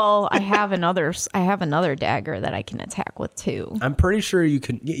 Well, I have another dagger that I can attack with too. I'm pretty sure you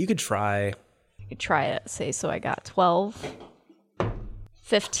can. You could try. I could try it. Say so. I got 12,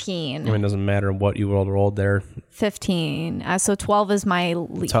 15, I mean, it doesn't matter what you rolled there. 15. So 12 is my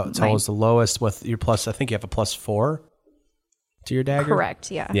lead. It's always the lowest with your plus. I think you have a +4 to your dagger.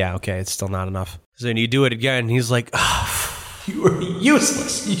 Correct. Yeah. Yeah. Okay. It's still not enough. So then you do it again. He's like, "You are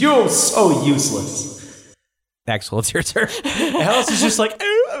useless. You're so useless." Axel, it's your turn. Alice is just like,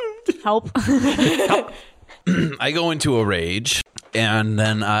 Help. I go into a rage, and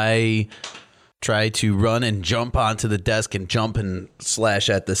then I try to run and jump onto the desk and jump and slash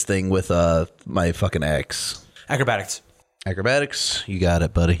at this thing with my fucking axe. acrobatics. Acrobatics, you got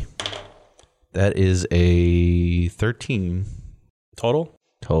it, buddy. That is a 13 Total?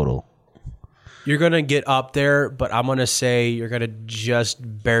 You're going to get up there, but I'm going to say you're going to just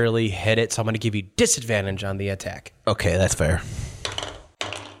barely hit it, so I'm going to give you disadvantage on the attack. Okay, that's fair.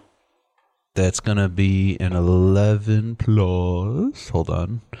 That's going to be an 11 plus. Hold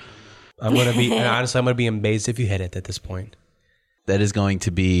on. I'm going to be, and honestly, I'm going to be amazed if you hit it at this point. That is going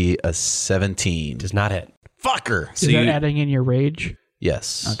to be a 17. Does not hit. Fucker. Is that adding in your rage?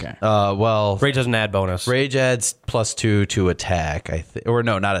 Yes. Okay. Well, Rage doesn't add bonus. rage adds +2 to attack. Or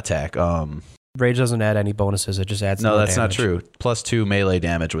no, not attack. Rage doesn't add any bonuses. It just adds No, more that's damage. not true. +2 melee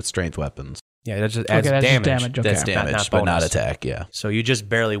damage with strength weapons. Yeah, that just adds Okay, that's damage. just damage. Okay. That's damage, not but not bonus. attack. Yeah. So you just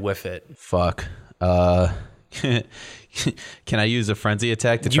barely whiff it. Fuck. Can I use a frenzy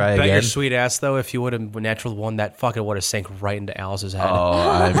attack to You try bet your again? sweet ass, though, if you would have natural one, that fucking would have sank right into Alice's head. Oh,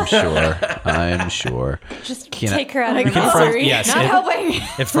 I'm sure. I'm sure. Just Can I- take her out of can misery. yes, Not it- helping.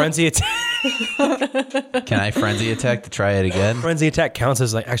 If frenzy attack, Can I frenzy attack to try it again? frenzy attack counts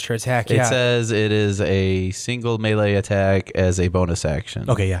as like extra attack. It Yeah. says it is a single melee attack as a bonus action.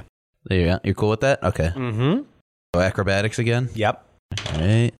 Okay. Yeah. There you go. You're cool with that? Okay. Mm-hmm. So acrobatics again? Yep. All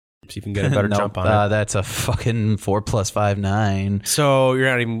right. So you can get a better Nope. jump on it. That's a fucking 4 + 5, 9. So you're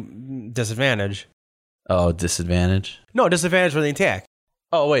not even disadvantage. Oh, disadvantage. No, disadvantage for the attack.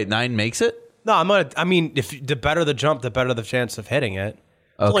 Oh, wait. 9 makes it? No, I mean, if the better the jump, the better the chance of hitting it.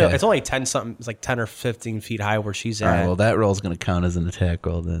 Okay. It's only 10 something. It's like 10 or 15 feet high where she's All at. right, well, that roll's going to count as an attack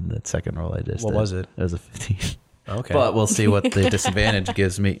roll then. That second roll I just What did. was it? It was a 15. Okay. But we'll see what the disadvantage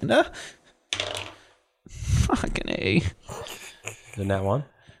gives me. No. Fucking A. Isn't that one?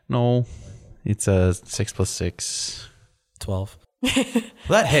 No. It's a 6 + 6. 12. Well,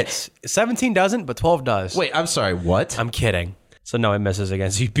 that hits. 17 doesn't, but 12 does. Wait, I'm sorry. What? I'm kidding. So no, it misses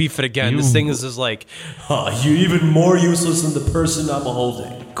again. So you beef it again. This thing is just like, you're even more useless than the person I'm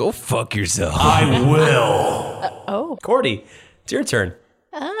holding. Go fuck yourself. I will. Oh. Cordy, it's your turn.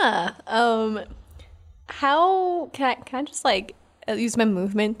 How can I just like use my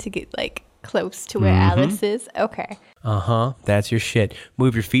movement to get like close to where Alice is? Okay. That's your shit.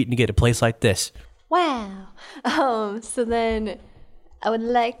 Move your feet and get a place like this. Wow. So then I would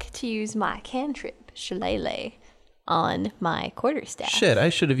like to use my cantrip, Shillelagh, on my quarterstaff. Shit, I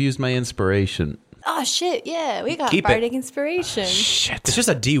should have used my inspiration. Oh shit, yeah, we got Keep it. bardic inspiration. Shit. It's just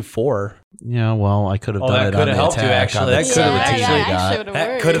a D4. Yeah, well, I could have done that it could on have the helped you, attack. actually. on the That could have ability actually I got.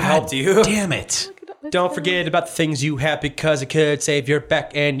 That could have helped you. Damn it. Don't forget about the things you have because it could save your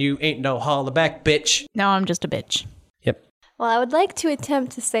back and you ain't no holler back, bitch. No, I'm just a bitch. Yep. Well, I would like to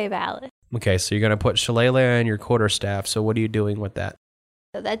attempt to save Alice. Okay, so you're going to put Shillelagh on your quarterstaff. So what are you doing with that?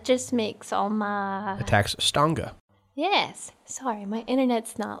 So that just makes all my... Attacks Stanga. Yes. Sorry, my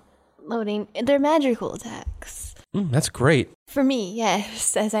internet's not loading. They're magical attacks. That's great. For me,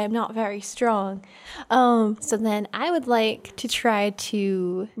 yes, as I am not very strong. So then I would like to try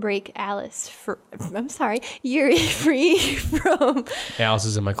to break Yuri free from Alice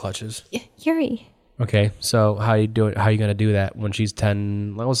is in my clutches. Yuri. Okay, so how you do it? How are you going to do that when she's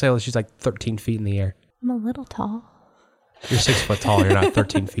 10? Let's say she's like 13 feet in the air. I'm a little tall. You're 6 foot tall. You're not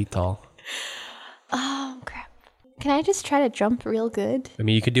 13 feet tall. Oh, crap. Can I just try to jump real good? I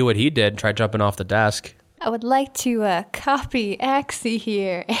mean, you could do what he did, try jumping off the desk. I would like to copy Axie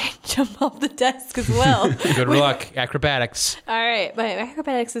here and jump off the desk as well. Good luck. Acrobatics. All right, my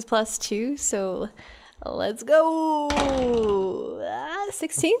acrobatics is +2, so let's go.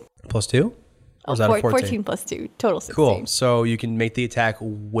 16? +2? Or is that a 14 +2, total 16. Cool. So you can make the attack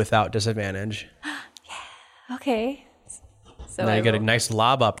without disadvantage. Okay. So Now you get a nice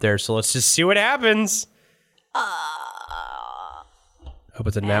lob up there, so let's just see what happens. Hope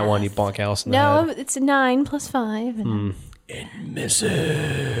it's a nat one, you bonk Alice in the head. No, it's a 9 +5. And It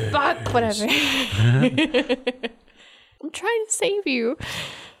misses. Fuck, whatever. I'm trying to save you.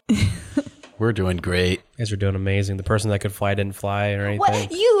 We're doing great. You guys are doing amazing. The person that could fly didn't fly or anything.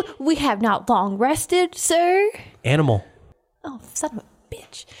 What? We have not long rested, sir. Animal. Oh, son of a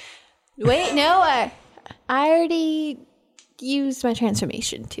bitch. Wait, no, I already used my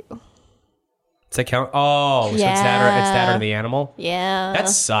transformation too. Does that count? Oh, so it's that or the animal? Yeah. That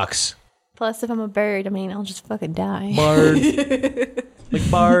sucks. Plus, if I'm a bird, I mean, I'll just fucking die. Bard.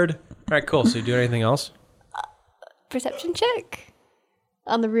 Like Bard. All right, cool. So you do anything else? Perception check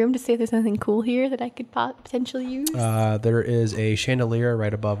on the room to see if there's anything cool here that I could potentially use. There is a chandelier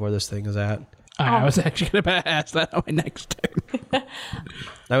right above where this thing is at. I was actually going to ask that on my next turn.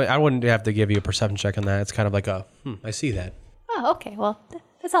 I wouldn't have to give you a perception check on that. It's kind of like I see that. Oh, okay. Well,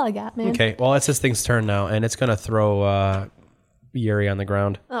 that's all I got, man. Okay, well, it's this thing's turn now, and it's going to throw Yuri on the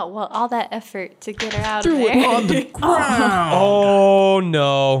ground. Oh, well, all that effort to get her out of there. On the ground. Oh,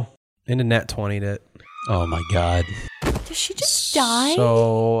 no. And a nat 20'd it. Oh my god. Does she just die?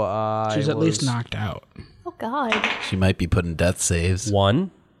 So, She's at least knocked out. Oh, God. She might be putting death saves.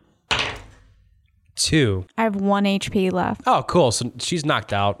 1, 2. I have 1 HP left. Oh, cool. So she's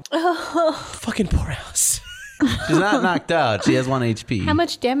knocked out. Fucking poor Alice. She's not knocked out. She has 1 HP. How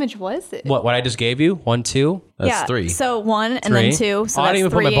much damage was it? What I just gave you? 1, 2? That's 3. So 1 and 3? then 2. So I that's didn't even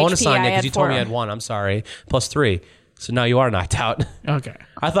put 3 my bonus HP. on I yet because had you told me 4. I had 1. I'm sorry. Plus 3. So now you are knocked out. Okay.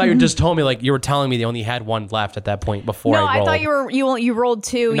 I thought you just told me, like, you were telling me they only had 1 left at that point before No, I rolled. I thought you rolled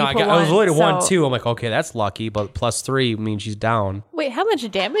 2. No, you put I was literally so 1, 2. I'm like, okay, that's lucky, but plus 3 means she's down. Wait, how much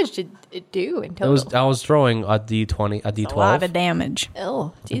damage did it do in total? I was throwing a D20, a D12. A lot of damage.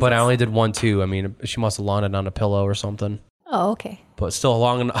 Oh, Jesus. But I only did 1, 2. I mean, she must have landed on a pillow or something. Oh, okay. But still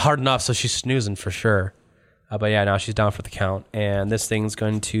hard enough, so she's snoozing for sure. But yeah, now she's down for the count. And this thing's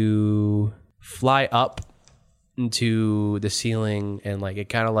going to fly up into the ceiling, and like it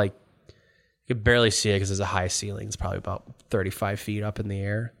kind of like you can barely see it because there's a high ceiling. It's probably about 35 feet up in the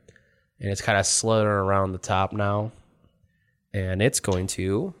air, and it's kind of slithering around the top now. And it's going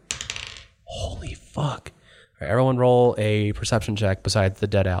to, holy fuck! All right, everyone, roll a perception check besides the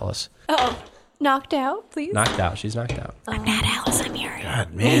dead Alice. Oh, knocked out, please. Knocked out. She's knocked out. I'm not Alice. I'm Yuri.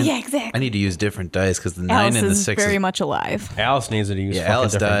 God, man. Yeah, exactly. I need to use different dice because the 9 Alice and the is 6 very is... much alive. Alice needs to use. Yeah, fucking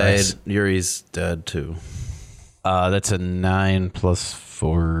Alice different died. dice. Yuri's dead too. That's a 9 plus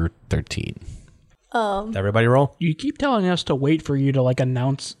 4, 13. Did everybody roll? You keep telling us to wait for you to like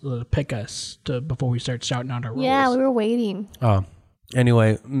announce, pick us before we start shouting out our rolls. Yeah, we were waiting. Oh,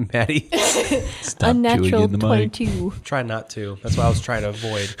 anyway, Maddie, Stop Unnatural chewing in the mic. 22. try not to. That's what I was trying to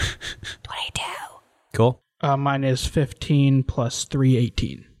avoid. 22. Cool. Mine is 15 plus 3,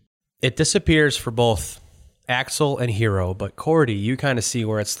 18. It disappears for both Axel and Hero, but Cordy, you kind of see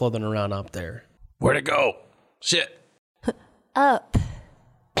where it's slithering around up there. Where'd it go? Shit. Up.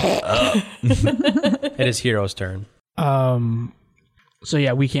 It is Hero's turn, So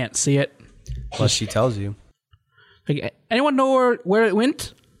yeah, we can't see it. unless she tells you. Like, anyone know where it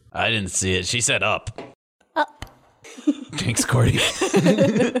went? I didn't see it. She said up. Up. Thanks, Cordy.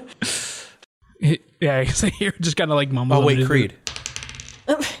 Yeah, so you're just kind of like mumbles. Oh, wait, under Creed.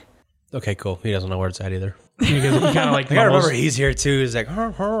 Okay, cool. He doesn't know where it's at either. He kind of like I gotta mumbles. remember he's here too. He's like,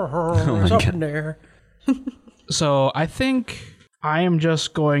 there's up in there. So I think I am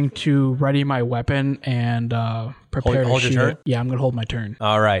just going to ready my weapon and prepare Hold to your shoot turn? it. Yeah, I'm gonna hold my turn.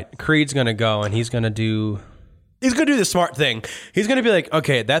 All right, Creed's gonna go and he's gonna do the smart thing. He's gonna be like,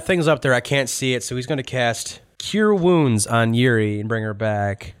 okay, that thing's up there. I can't see it, so he's gonna cast Cure Wounds on Yuri and bring her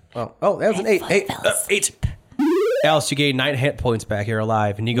back. Oh, that was an 8. 8. Alice, you gained 9 hit points back here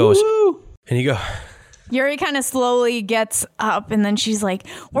alive, and he goes, and you go. Yuri kind of slowly gets up, and then she's like,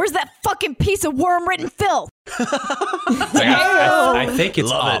 "Where's that fucking piece of worm-ridden filth?" I think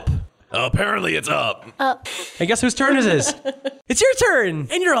it's up. Apparently it's up. And guess whose turn it is? It's your turn,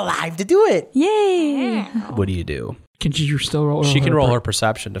 and you're alive to do it. Yay! What do you do? Can you still roll? She can roll her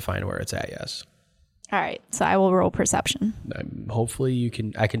perception to find where it's at. Yes. All right, so I will roll perception. Hopefully you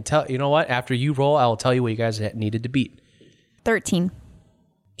can. I can tell. You know what? After you roll, I will tell you what you guys needed to beat. 13.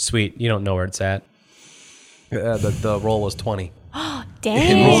 Sweet. You don't know where it's at. The roll was 20.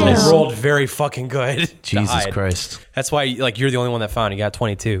 Damn. It rolled very fucking good. to Jesus hide. Christ. That's why like you're the only one that found it. You got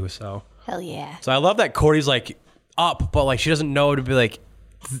 22. So Hell yeah. I love that Cordy's like up, but like she doesn't know to be like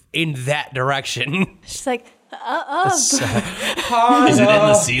in that direction. She's like, up. Is it in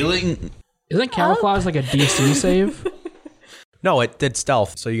the ceiling? Isn't camouflage like a DC save? No, it did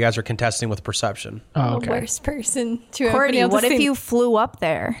stealth. So you guys are contesting with perception. Oh, The okay. worst person to ever Cordy, be able to what if see. you flew up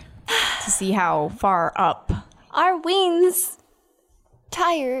there to see how far up? Our wings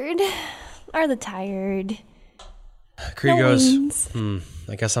tired. Are the tired? Cree No goes, wings.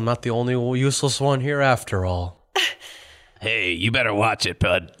 I guess I'm not the only useless one here after all. Hey, you better watch it,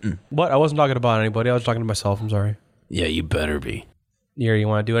 bud. What? I wasn't talking about anybody. I was talking to myself. I'm sorry. Yeah, you better be. Here, you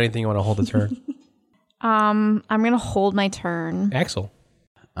want to do anything? You want to hold the turn? I'm gonna hold my turn. Axel.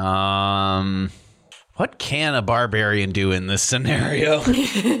 What can a barbarian do in this scenario?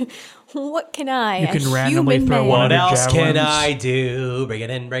 What can I? You a can randomly human throw man? one. What Under else can javelins. I do? Bring it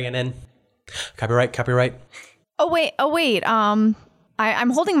in, bring it in. Copyright. Oh wait. I'm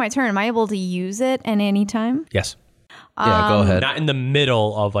holding my turn. Am I able to use it at any time? Yes. Yeah, go ahead. Not in the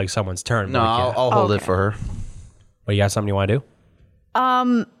middle of like someone's turn. No, but like, I'll hold it Okay. for her. But you got something you want to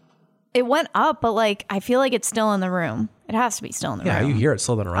do? It went up, but like I feel like it's still in the room. It has to be still in the Yeah, room. you hear it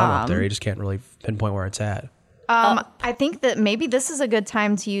slithering around up there. You just can't really pinpoint where it's at. I think that maybe this is a good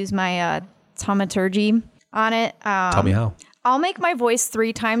time to use my taumaturgy on it. Tell me how. I'll make my voice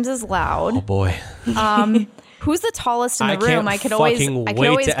 3 times as loud. Oh boy. Who's the tallest in the I room? can't I could always fucking climb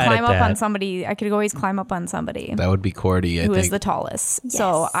wait to edit up on that. somebody. I could always climb up on somebody That would be Cordy, I who think. is the tallest.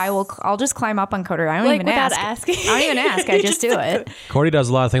 So I'll just climb up on Coder. I don't Like, even without ask. asking. I don't even ask. I just do it. Cordy does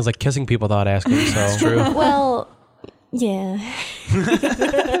a lot of things like kissing people without asking. So that's true. Well, yeah.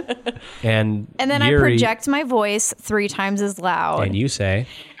 And And then I Yuri, project my voice 3 times as loud. and you say,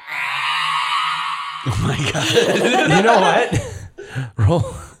 "Oh my god!" You know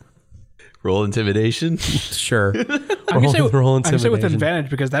what? Roll intimidation. Sure. I can say roll I can say with intimidation. advantage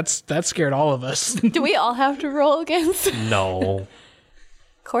because that scared all of us. Do we all have to roll against? No.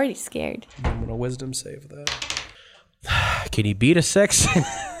 Cordy's scared. I'm gonna wisdom save that. Can you beat a 6?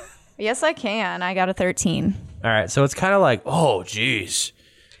 Yes, I can. I got a 13. All right, so it's kind of like, oh, geez,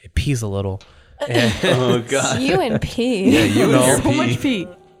 it pees a little. Oh, God. You and P. You know. and So your much pee.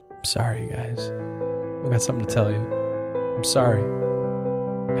 pee. I'm sorry, you guys. I got something to tell you. I'm sorry.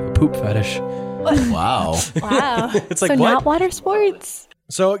 I have a poop fetish. Wow. Wow. It's like, so what? not water sports.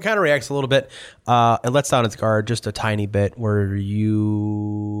 So it kind of reacts a little bit. It lets down its guard just a tiny bit, where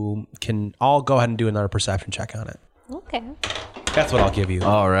you can all go ahead and do another perception check on it. Okay. That's what I'll give you.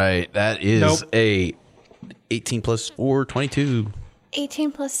 All right. That is Nope. a 18 plus 4, 22.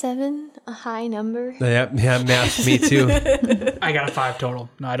 18 plus 7, a high number. Yeah, math. Me too. I got a 5 total.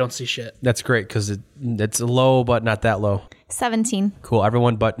 No, I don't see shit. That's great because it's low, but not that low. 17. Cool.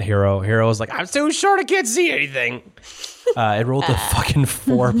 Everyone but Hero. Hero's like, I'm too short. I can't see anything. It rolled a fucking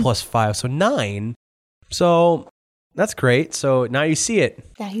 4 plus 5, so 9. So that's great. So now you see it.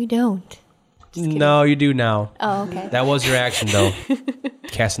 Now you don't. No, you do now. Oh, okay. That was your action though.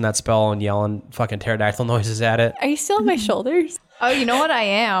 Casting that spell and yelling fucking pterodactyl noises at it. Are you still on my shoulders? Oh, you know what I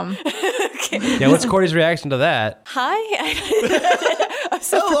am? Yeah, what's Cordy's reaction to that? Hi. I'm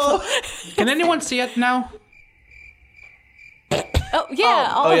so Can anyone see it now? Oh,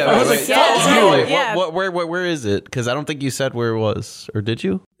 yeah. all of yeah. us. Wait, wait. Yeah. Wait, Yeah. where is it? Because I don't think you said where it was. Or did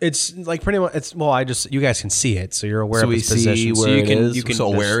you? It's like pretty much. It's well, you guys can see it, so you're aware So of we its see position. where so you it can, is. You can. So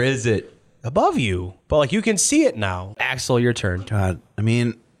where is it? above you? But like you can see it now. Axel, your turn. God, I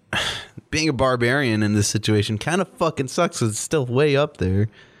mean, being a barbarian in this situation kind of fucking sucks 'cause it's still way up there.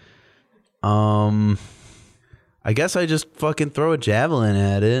 I guess I just fucking throw a javelin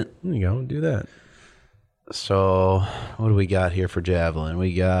at it. There you go. Do that. So, what do we got here for javelin?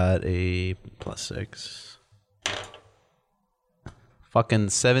 We got a +6. Fucking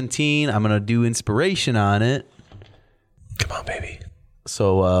 17. I'm going to do inspiration on it. Come on, baby.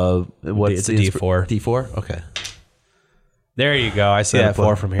 So, what's It's a the D4. D4? Okay. There you go. I see that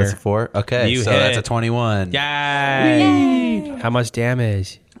 4 from here. That's a 4? Okay, You so hit. that's a 21. Yay! How much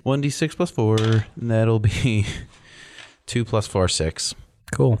damage? 1d6 plus 4, and that'll be 2 plus 4, 6.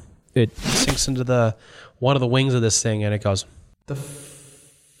 Cool. It sinks into one of the wings of this thing, and it goes, "The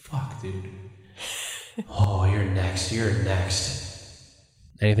fuck, dude? Oh, you're next. You're next."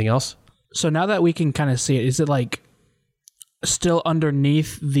 Anything else? So now that we can kind of see it, is it like still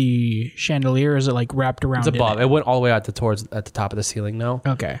underneath the chandelier? Or is it like wrapped around? It's above. It? It went all the way out to towards at the top of the ceiling now.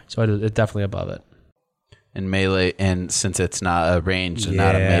 Okay. So it's definitely above it. And melee, and since it's not a ranged and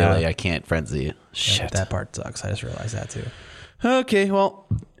not a Yeah. melee, I can't frenzy it. Shit, that part sucks. I just realized that too. Okay, well,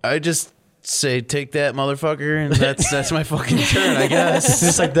 I just say, take that, motherfucker, and that's my fucking turn, I guess.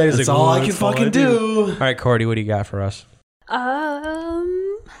 Just like that. That's all I can fucking do. All right, Cordy, what do you got for us?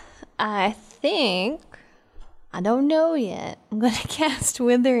 I think, I don't know yet. I'm going to cast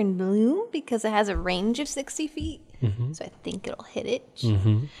Wither and Bloom because it has a range of 60 feet. So I think it'll hit it.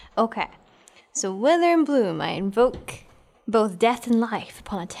 Okay. So Wither and Bloom, I invoke both death and life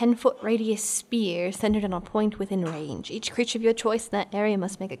upon a 10-foot radius spear centered on a point within range. Each creature of your choice in that area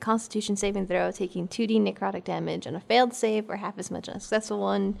must make a Constitution saving throw, taking 2d necrotic damage on a failed save or half as much on a successful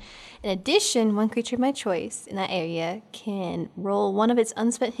one. In addition, one creature of my choice in that area can roll one of its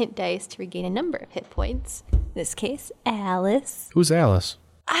unspent hit dice to regain a number of hit points. In this case, Alice. Who's Alice?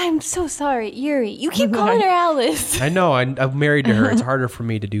 I'm so sorry, Yuri. You keep calling her Alice. I know. I'm married to her. It's harder for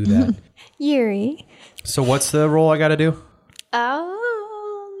me to do that. Yuri. So what's the roll I got to do?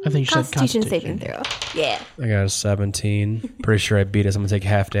 I think you said Constitution saving throw. Yeah. I got a 17. Pretty sure I beat it. So I'm gonna take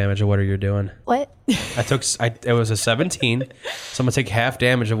half damage of whatever you're doing. What? It was a 17. So I'm gonna take half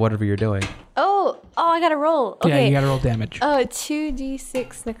damage of whatever you're doing. Oh, I gotta roll. Okay. Yeah, you gotta roll damage. Oh,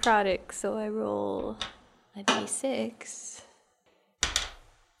 2d6 necrotic. So I roll a d6.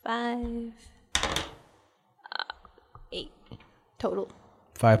 5. 8 total.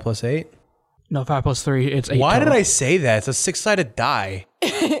 5 plus 8. No, 5 plus 3. It's 8. Why total. did I say that? It's a 6-sided die.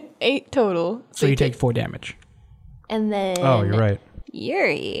 8 total. So you take 4 damage. And then. Oh, you're right.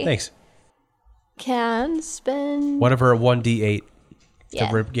 Yuri Thanks. can spend. One of her 1d8 Yeah.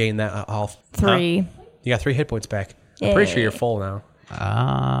 to regain that health. 3. Huh? You got 3 hit points back. I'm pretty sure you're full now.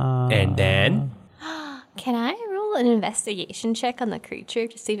 And then Can I roll an investigation check on the creature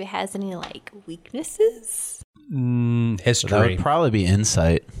to see if it has any weaknesses? history. That would probably be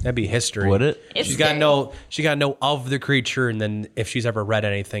insight. That'd be history. Would it? She got to know of the creature, and then if she's ever read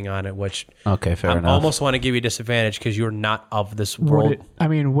anything on it, which Okay, fair I enough. almost want to give you disadvantage because you're not of this world.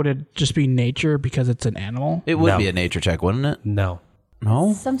 Would it just be nature because it's an animal? It would No. be a nature check, wouldn't it? No.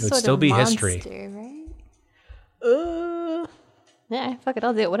 No? Some would sort still of be monster, history. right? Yeah, fuck it,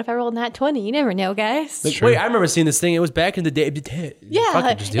 I'll do it. What if I rolled nat 20? You never know, guys. Like, wait, I remember seeing this thing. It was back in the day. Yeah,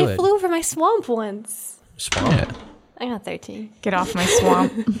 Fuck it, just do it flew over my swamp once. Swamp. Yeah. I got 13. Get off my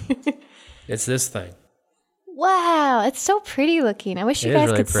swamp. It's this thing. Wow, it's so pretty looking. I wish you It is guys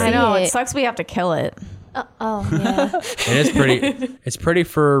really could see pretty. I know, it. it sucks we have to kill it. Oh, yeah. It is pretty. It's pretty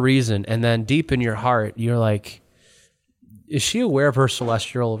for a reason. And then deep in your heart, you're like, is she aware of her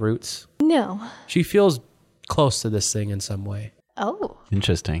celestial roots? No. She feels close to this thing in some way. Oh,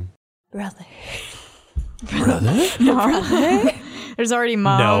 Interesting. brother. There's already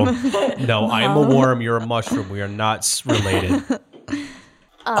mom. No, I'm a worm. You're a mushroom. We are not related.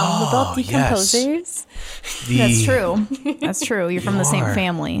 About decomposers. That's true. That's true. You're from the same are.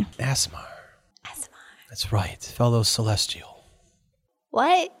 family. Asmar. That's right. Fellow celestial.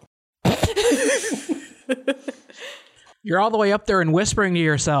 What? You're all the way up there and whispering to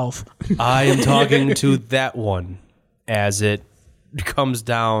yourself. I am talking to that one as it comes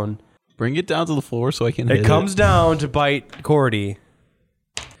down. Bring it down to the floor so I can hit It comes down to bite Cordy.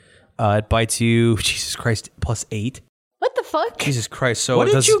 It bites you, Jesus Christ, plus 8. What the fuck? Jesus Christ. So What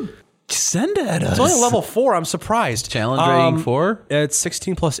it did does, you send at us? It's only level 4. I'm surprised. Challenge rating 4? It's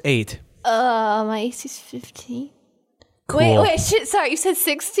 16 plus 8. My AC's 15. Cool. Wait, shit, sorry, you said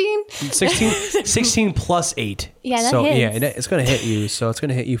 16? 16 plus 8. Yeah, that so, hits. yeah, and it's going to hit you. So it's going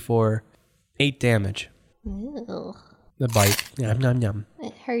to hit you for 8 damage. Ew, The bite. Yum, yum, yum.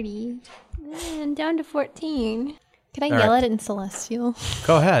 it hurty. And down to 14. Can I All yell right. it in Celestial?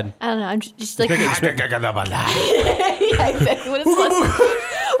 Go ahead. I don't know, I'm just like... yeah, exactly what it's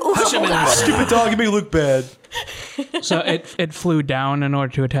like. Stupid dog, you make me look bad. So it flew down in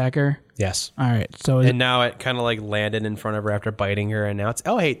order to attack her. Yes. All right. So And now it kind of like landed in front of her after biting her, and now it's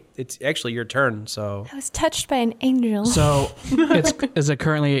it's actually your turn. So I was touched by an angel. is it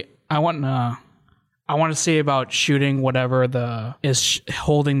currently? I want to see about shooting whatever is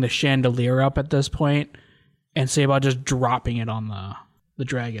holding the chandelier up at this point, and see about just dropping it on the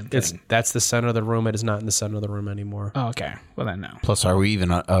dragon thing. that's the center of the room. It is not in the center of the room anymore. Oh, okay. Well then, no. Plus, are we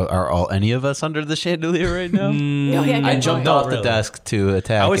even are any of us under the chandelier right now? I Jumped off the desk to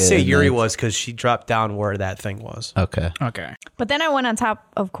attack. I would it say and Yuri then- was because she dropped down where that thing was. Okay. Okay. But then I went on top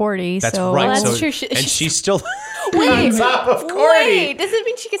of Cordy. That's so right. Well, that's so, true. And she's still Wait, on top of Cordy. wait, does it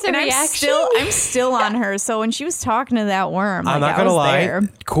mean she gets a And reaction? I'm still on her. So when she was talking to that worm, I'm like, not gonna lie. there.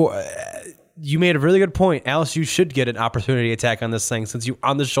 You made a really good point, Alice. You should get an opportunity attack on this thing since you're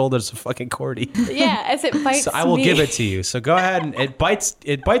on the shoulders of fucking Cordy. Yeah, as it bites So I will me. give it to you. So go ahead and it bites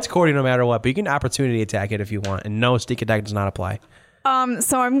Cordy no matter what. But you can opportunity attack it if you want, and no sneak attack does not apply.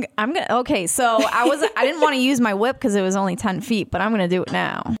 So I'm gonna. Okay, so I didn't want to use my whip because it was only 10 feet, but I'm gonna do it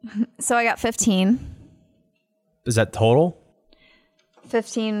now. So I got 15. Is that total?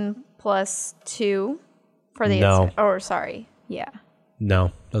 15 plus 2 for the. No. Sorry. Yeah.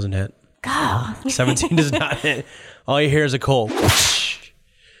 No, doesn't hit. God. 17 does not hit. All you hear is a cold.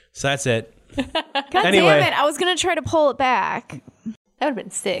 So that's it. God Anyway. damn it! I was gonna try to pull it back. That would have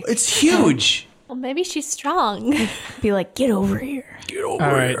been sick. It's huge. Well, maybe she's strong. Be like, get over here. All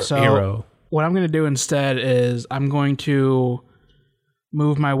right, so Hero. what I'm going to do instead is I'm going to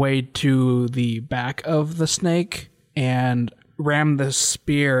move my way to the back of the snake and ram the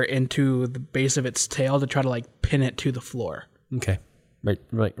spear into the base of its tail to try to like pin it to the floor. Okay. Right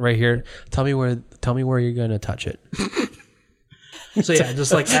here. Tell me where you're gonna touch it. So yeah,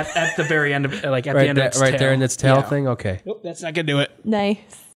 just like at the very end of the end of its right tail. there in its tail Yeah. thing. Okay. Nope, that's not gonna do it. Nice.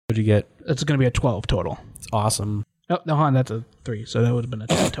 What'd you get? It's gonna be a 12 total. It's awesome. Oh, no, hold on, that's a 3, so that would have been a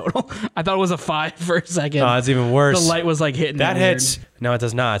 10 total. I thought it was a 5 for a second. Oh, it's even worse. The light was like hitting That me weird. hits. No, it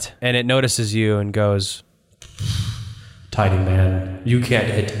does not. And it notices you and goes, "Tiny man, you can't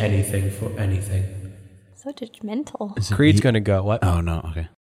hit anything for anything." So judgmental. Creed's gonna go. What? Oh no, okay.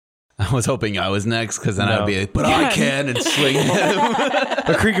 I was hoping I was next because then No. I'd be like, but I can and swing at him.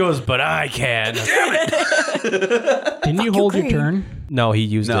 But Creed goes, "But I can." Didn't you hold your turn? No, he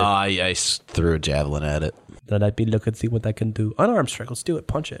used No, it. I threw a javelin at it. Then I'd be look and see what I can do. Unarmed strike. Let's do it.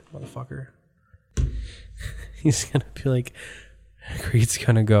 Punch it, motherfucker. He's gonna be like, Creed's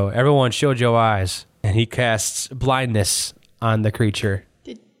gonna go. Everyone, shield your eyes, and he casts blindness on the creature.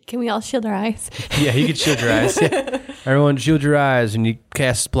 Can we all shield our eyes? Yeah, you can shield your eyes. Yeah. Everyone, shield your eyes, and he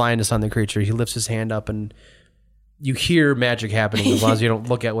casts blindness on the creature. He lifts his hand up, and you hear magic happening as long as you don't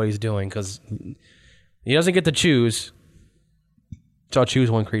look at what he's doing, because he doesn't get to choose. So I'll choose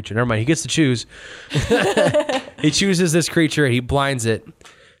one creature. Never mind. He gets to choose. He chooses this creature. He blinds it.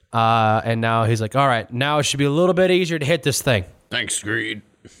 And now he's like, all right, now it should be a little bit easier to hit this thing. Thanks, Creed.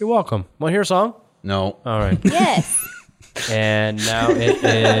 You're welcome. Want to hear a song? No. All right. Yes. And now it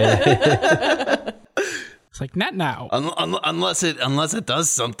is. It's like, not now. Unless it does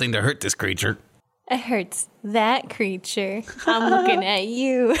something to hurt this creature. It hurts that creature. I'm looking at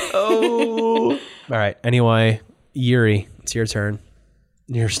you. All right. Anyway, Yuri, it's your turn.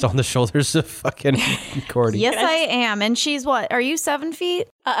 You're still on the shoulders of fucking Cordy. Yes, I am. And she's what? Are you 7 feet?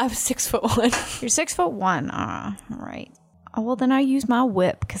 I'm 6'1". You're 6'1". All right. Oh, well, then I use my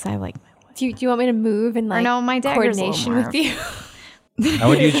whip because I like my whip. Do you want me to move and like no, my dagger's a little coordination more- with you? I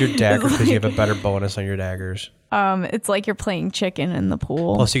would use your dagger because you have a better bonus on your daggers. It's like you're playing chicken in the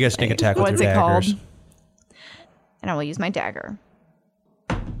pool. Plus, you get sneak attack with What's your it daggers. called? And I will use my dagger.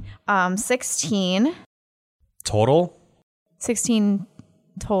 16. Total? 16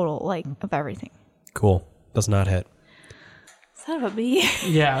 total, like, of everything. Cool. Does not hit. Son of a bee.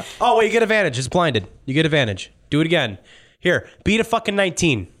 Yeah. Oh, wait, you get advantage. It's blinded. You get advantage. Do it again. Here, beat a fucking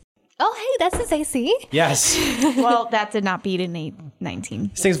 19. Oh, hey, that's his AC. Yes. Well, that did not beat an 19.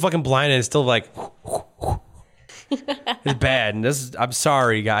 This thing's fucking blinded. It's still like... It's bad. And I'm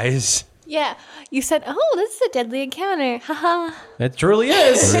sorry, guys. Yeah. You said, oh, this is a deadly encounter. Haha. It truly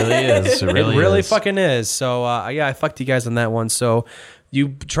is. It really is. It really fucking is. So, yeah, I fucked you guys on that one. So, you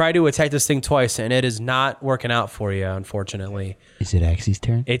try to attack this thing twice, and it is not working out for you, unfortunately. Is it Axie's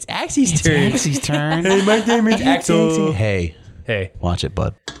turn? It's Axie's turn. Axie's turn. Hey, my name is Axie. Hey, Hey. watch it,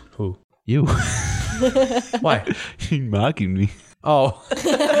 bud. Who? You. Why? You're mocking me. Oh.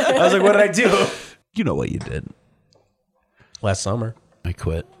 I was like, what did I do? You know what you did. Last summer. I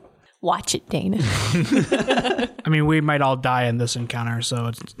quit. Watch it, Dana. I mean, we might all die in this encounter, so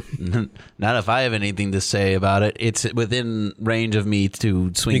it's Not if I have anything to say about it. It's within range of me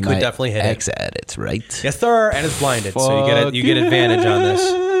to swing You could my definitely hit it. X at it, right? Yes, sir. And it's blinded, so you get advantage on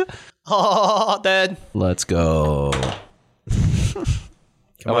this. Oh, dead. Let's go.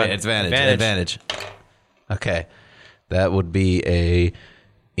 Come Wait, on. advantage. Okay. That would be a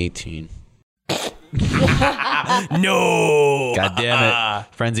 18. No. God damn it.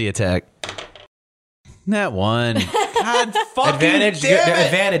 Frenzy attack. That one. God fucking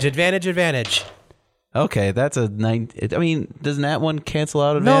advantage. Okay, that's a 9. I mean, doesn't that one cancel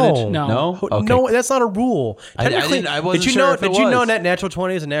out advantage? No. No? Okay. No, that's not a rule. I Technically, wasn't did you sure know? if it Did you know was. that natural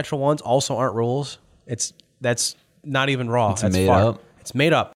 20s and natural ones also aren't rules? That's not even raw. It's That's made far. up? It's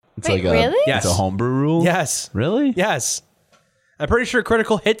made up. It's Wait, like really? Yes. It's a homebrew rule? Yes. Really? Yes. I'm pretty sure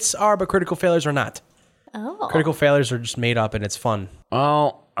critical hits are, but critical failures are not. Oh. Critical failures are just made up, and it's fun. Oh,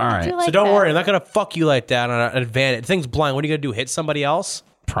 all I right. do like So don't that. worry, I'm not gonna fuck you like that on an advantage. The thing's blind. What are you gonna do? Hit somebody else?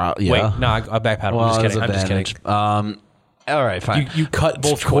 Yeah. Wait, no, I'll backpedal. Well, I'm that's just kidding. I'm just advantage. kidding. All right, fine. You cut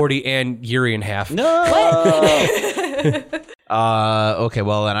both Cordy and Yuri in half. No. Okay,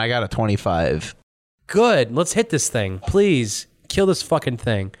 well, then I got a 25. Good. Let's hit this thing. Please kill this fucking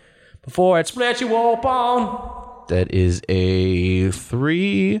thing before it split you open. That is a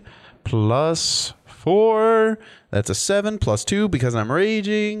 3 plus 4. That's a 7 plus 2 because I'm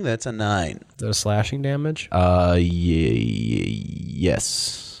raging. That's a 9. Is that a slashing damage?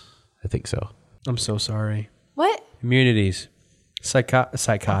 Yes. I think so. I'm so sorry. What? Immunities.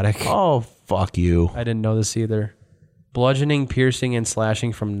 Psychotic. Oh, fuck you. I didn't know this either. Bludgeoning, piercing, and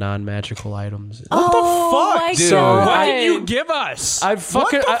slashing from non-magical items. What the fuck, my dude? God. What did you give us? I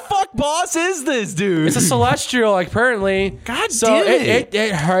fucking. What the fuck boss is this, dude? It's a celestial, apparently. God so damn it.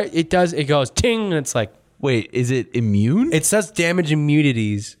 It hurt. It does. It goes ting, and it's like. Wait, is it immune? It says damage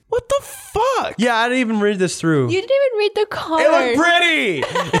immunities. What the fuck? Yeah, I didn't even read this through. You didn't even read the card. It looked pretty.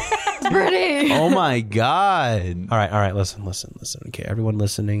 pretty. Oh my god. All right. Listen. Okay, everyone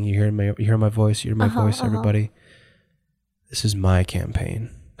listening, you hear my voice. You hear my voice, everybody. This is my campaign.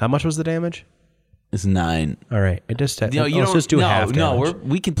 How much was the damage? It's 9. All right, it just. No, you let's don't. just do half damage.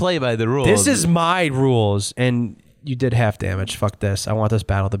 We can play by the rules. This is my rules, and you did half damage. Fuck this. I want this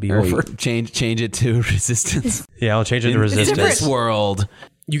battle to be over. Change it to resistance. Yeah, I'll change it to In resistance. this world.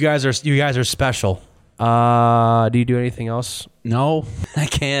 You guys are special. Do you do anything else? No, I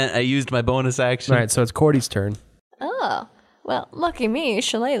can't. I used my bonus action. All right, so it's Cordy's turn. Oh. Well, lucky me,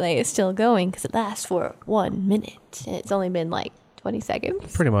 Shillelagh is still going because it lasts for 1 minute. And it's only been like 20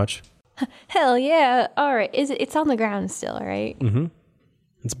 seconds. Pretty much. Hell yeah. All right. It's on the ground still, right? Mm-hmm.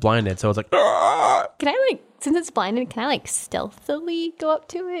 It's blinded, so it's like. Can I since it's blinded, can I stealthily go up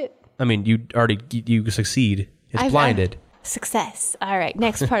to it? I mean, you succeed. It's blinded. Success. All right.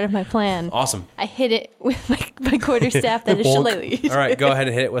 Next part of my plan. Awesome. I hit it with my quarterstaff that is Shillelagh. All right, go ahead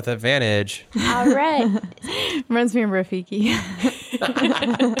and hit it with advantage. All right. Reminds me of Rafiki.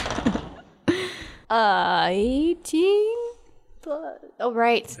 18. Oh,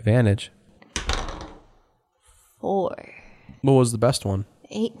 right. Advantage. 4. What was the best one?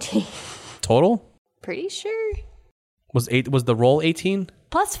 18. Total? Pretty sure. Was the roll 18?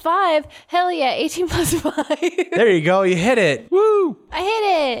 Plus 5. Hell yeah. 18 plus 5. There you go. You hit it. Woo! I hit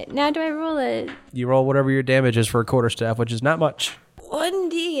it. Now do I roll it? You roll whatever your damage is for a quarterstaff, which is not much.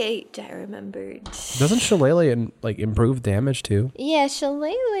 1d8, I remembered. Doesn't Shillelagh improve damage too? Yeah,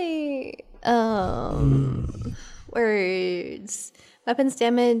 Shillelagh. Words. Weapons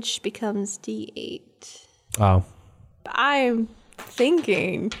damage becomes d8. Oh. I'm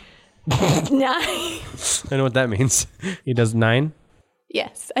thinking 9. I know what that means. He does 9?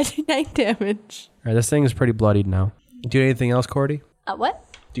 Yes, I do 9 damage. All right, this thing is pretty bloodied now. Do anything else, Cordy? What?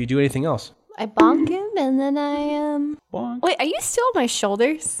 Do you do anything else? I bonk him and then I Bonk. Wait, are you still on my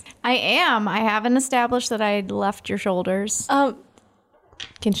shoulders? I am. I haven't established that I left your shoulders.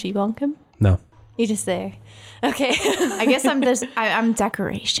 Can she bonk him? No. You just there. Okay. I guess I'm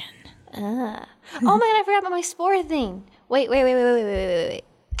decoration. Oh my god, I forgot about my spore thing. Wait.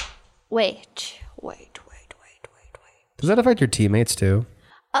 Does that affect your teammates too?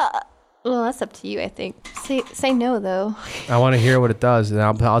 Well, that's up to you, I think. Say no, though. I want to hear what it does, and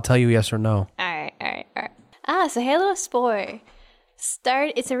I'll tell you yes or no. All right. So Halo Spore.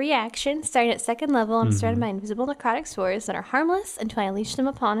 It's a reaction starting at 2nd level. I'm surrounded by invisible necrotic spores that are harmless until I unleash them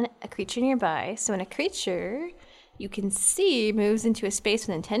upon a creature nearby. So when a creature you can see moves into a space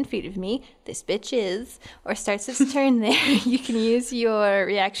within 10 feet of me, this bitch is, or starts its turn there, you can use your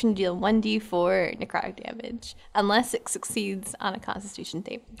reaction to deal 1d4 necrotic damage, unless it succeeds on a Constitution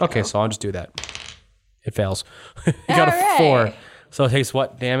save. Okay, so I'll just do that. It fails. You got a 4. So it takes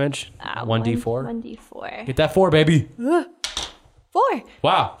what damage? 1d4? 1d4. Get that 4, baby. 4.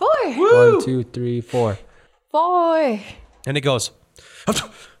 Wow. 4. Woo! 1, 2, 3, 4. 4. And it goes.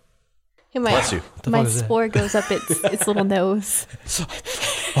 Bless you. My spore goes up its little nose.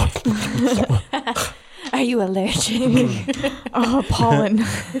 Are you allergic? Oh, pollen.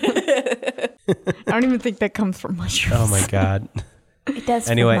 I don't even think that comes from mushrooms. Oh my god. It does.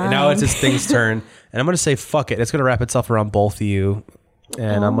 Anyway, now it's this thing's turn, and I'm gonna say fuck it. It's gonna wrap itself around both of you,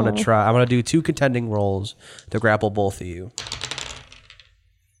 and I'm gonna do 2 contending rolls to grapple both of you.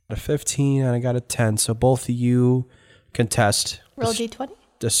 A 15 and I got a 10, so both of you contest. Roll d20.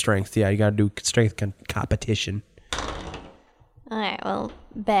 The strength, yeah, you gotta do strength competition. All right. Well,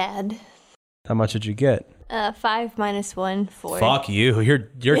 bad. How much did you get? 5 minus 1, 4. Fuck you.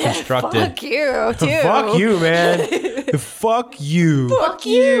 You're constructed. Fuck you too. Fuck you, man. Fuck you. Fuck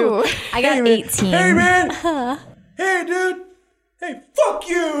you. I got 18. Hey, man. Hey, dude. Hey, fuck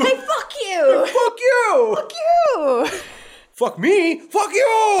you. Hey, fuck you. Fuck you. Fuck you. Fuck me. Fuck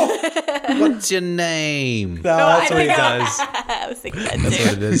you. What's your name? No, that's what he does. I was thinking that That's too.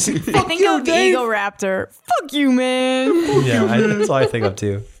 what it is. I think of the Eagle Raptor. Fuck you, man. Yeah, that's all I think of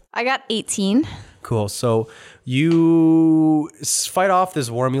too. I got 18. Cool. So you fight off this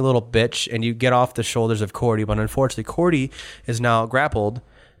wormy little bitch and you get off the shoulders of Cordy, but unfortunately Cordy is now grappled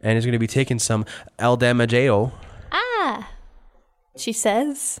and is going to be taking some El Damageo. She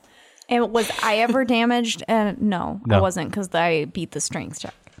says. And was I ever damaged? No, I wasn't because I beat the strength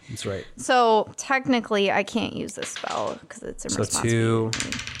check. That's right. So technically, I can't use this spell because it's a So responsibility.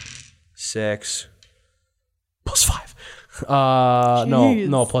 2, 6, +5.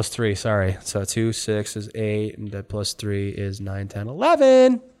 No, +3. Sorry. So 2, 6 is 8, and the +3 is 9, 10,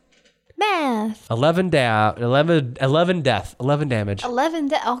 11. Math. 11 death. 11 damage. 11.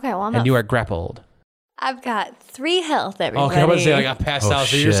 Okay, well, I'm And you are grappled. I've got 3 health, everybody. Okay, I'm about to say I got passed out,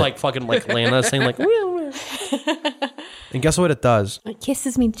 so you're just shit. like fucking like laying on this thing like. And guess what it does? It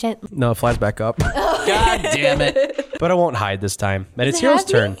kisses me gently. No, it flies back up. God damn it. But I won't hide this time. And it's it Hero's have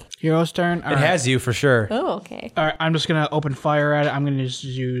me? turn. Hero's turn. It has you for sure. Oh, okay. All right, I'm just gonna open fire at it. I'm gonna just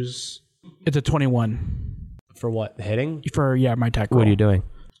use. It's a 21 For what? Hitting? for my attack roll. What are you doing?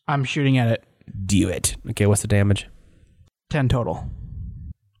 I'm shooting at it. Do it. Okay, what's the damage? 10 total.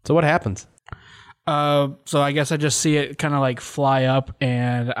 So what happens? So I guess I just see it kind of like fly up,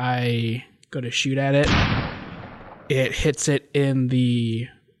 and I go to shoot at it. It hits it in the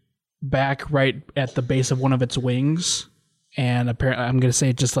back, right at the base of one of its wings, and apparently I'm gonna say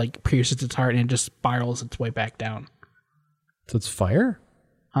it just like pierces its heart and it just spirals its way back down. So it's fire?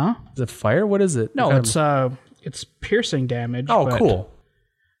 Huh? Is it fire? What is it? No, What kind of- it's piercing damage. Oh, but, cool.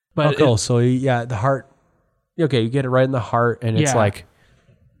 But Cool. So yeah, the heart. Okay, you get it right in the heart, and it's Yeah. like,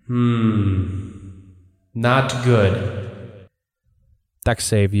 not good. Dex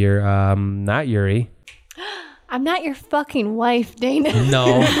save, you're not Yuri. I'm not your fucking wife, Dana.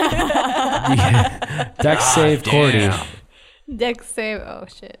 No. Dex save, Cordy. Dex save. Oh,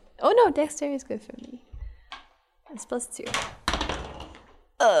 shit. Oh, no. Dexterity is good for me. That's +2.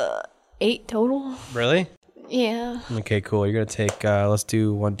 8 total. Really? Yeah. Okay, cool. You're gonna take. Let's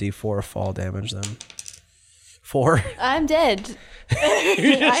do 1d4 fall damage then. 4. I'm dead.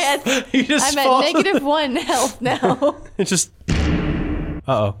 You just I'm fall. at -1 health now. It's just.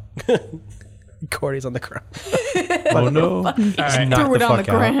 Uh oh. Cordy's on the ground. Oh no! all right. Threw it on the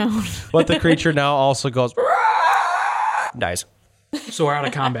ground. But the creature now also goes. Dies. So we're out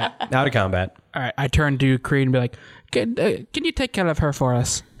of combat. Out of combat. All right, I turn to Creed and be like, can you take care of her for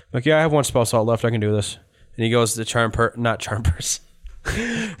us? Like, yeah, I have 1 spell slot left. I can do this. And he goes to not charm person.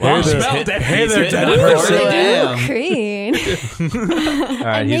 Well, Hey there, dead Ooh, Damn. Creed. All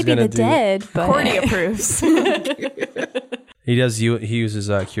right, he's Maybe gonna the do. dead, but Cordy approves. He does. He uses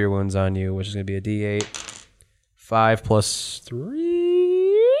cure wounds on you, which is gonna be a D8. 5 plus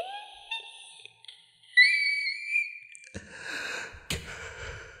 3.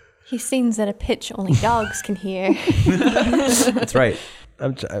 he sings at a pitch only dogs can hear. That's right.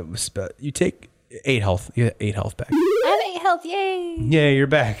 You take 8 health. You get 8 health back. I have 8 health, yay! Yeah, you're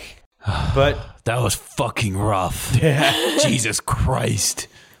back. But That was fucking rough. Jesus Christ.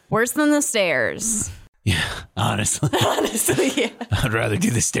 Worse than the stairs. Yeah, honestly. Yeah. I'd rather do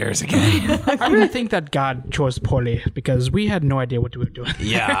the stairs again. I really think that God chose poorly because we had no idea what we were doing.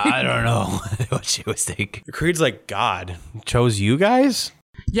 Yeah, I don't know what she was thinking. Creed's like, God chose you guys.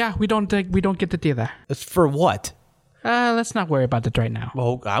 Yeah, we don't get to do that. That's for what? Let's not worry about it right now.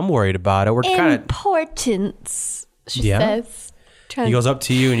 Well, I'm worried about it. We're kind of. Importance, she Yeah? says. He goes up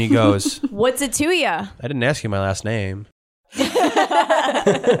to you and he goes, What's it to ya? I didn't ask you my last name. He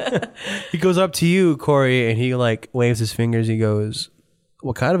goes up to you, Corey, and he like waves his fingers. He goes,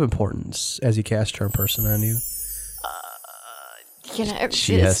 what kind of importance? As he casts Charm Person on you. Can I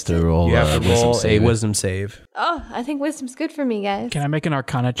She has to roll, You have to wisdom roll a saving. wisdom save. Oh, I think wisdom's good for me, guys. Can I make an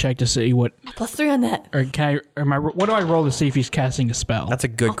Arcana check to see what, +3 on that. or can I? What do I roll to see if he's casting a spell? That's a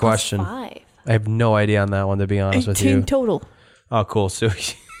good question. +5. I have no idea on that one, to be honest with 18 you. total. Oh, cool. So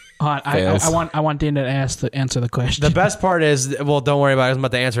Hold on, I want Dana to answer the question. the best part is, well, don't worry about it. I'm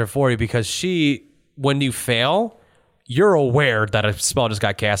about to answer it for you because when you fail, you're aware that a spell just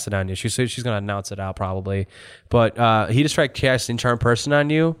got casted on you. She's going to announce it out probably. But he just tried casting Charm Person on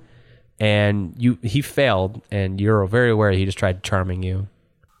you, and he failed, and you're very aware he just tried charming you.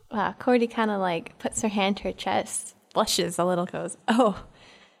 Cordy kind of like puts her hand to her chest, blushes a little, goes, oh,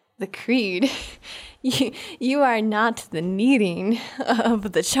 the Creed. You are not the needing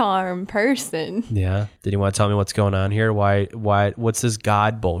of the Charm Person. Yeah. Did you want to tell me what's going on here? What's this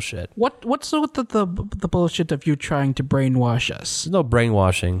God bullshit? What's with the bullshit of you trying to brainwash us? There's no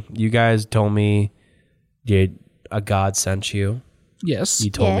brainwashing. You guys told me a god sent you. Yes.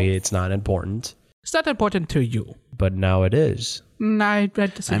 You told me Yes. it's not important, It's not important to you. but now it is. I I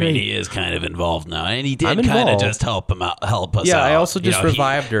disagree. mean, he is kind of involved now, and he I'm did kind of involved. just help us out. Yeah, I also just You know,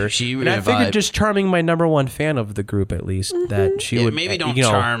 revived her. She and I revived. figured just charming my number one fan of the group at least, that she Yeah, would maybe don't you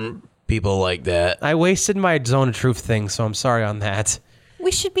know, charm people like that. I wasted my zone of truth thing, so I'm sorry on that.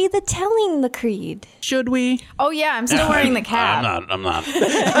 We should be the telling the creed. Should we? Oh yeah, I'm still wearing the cap. I'm not. Wait,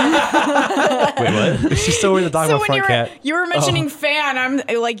 what? She's still wearing the dog So on when front cat. you were mentioning fan, I'm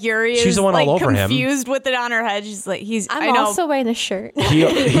like Yuri is She's the one like all over him. confused with it on her head. She's like I I'm know. also wearing a shirt.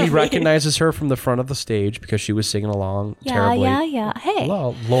 He recognizes her from the front of the stage because she was singing along terribly. Yeah. Hey.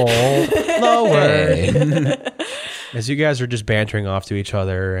 Lol. Lower. As you guys are just bantering off to each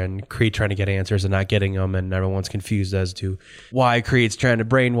other and Creed trying to get answers and not getting them, and everyone's confused as to why Creed's trying to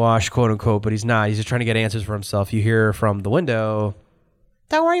brainwash, quote unquote, but he's not. He's just trying to get answers for himself. You hear from the window,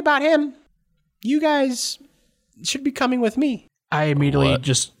 "Don't worry about him. You guys should be coming with me." I immediately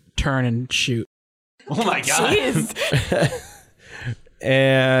just turn and shoot. Oh my god!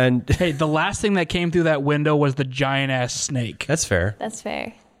 And Hey, the last thing that came through that window was the giant ass snake. that's fair. That's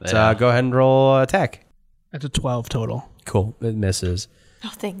fair. So go ahead and roll attack. That's a 12 total. Cool. It misses.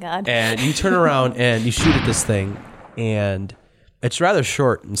 Oh, thank God. And you turn around and you shoot at this thing, and it's rather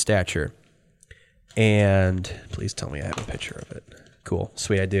short in stature. And please tell me I have a picture of it. Cool.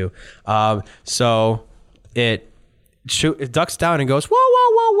 Sweet, I do. So it ducks down and goes,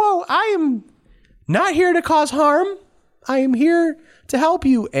 whoa. I am not here to cause harm. I am here to help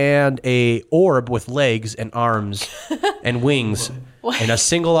you. And a orb with legs and arms and wings and a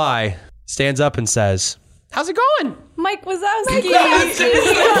single eye stands up and says, "How's it going?" Mike Wazowski.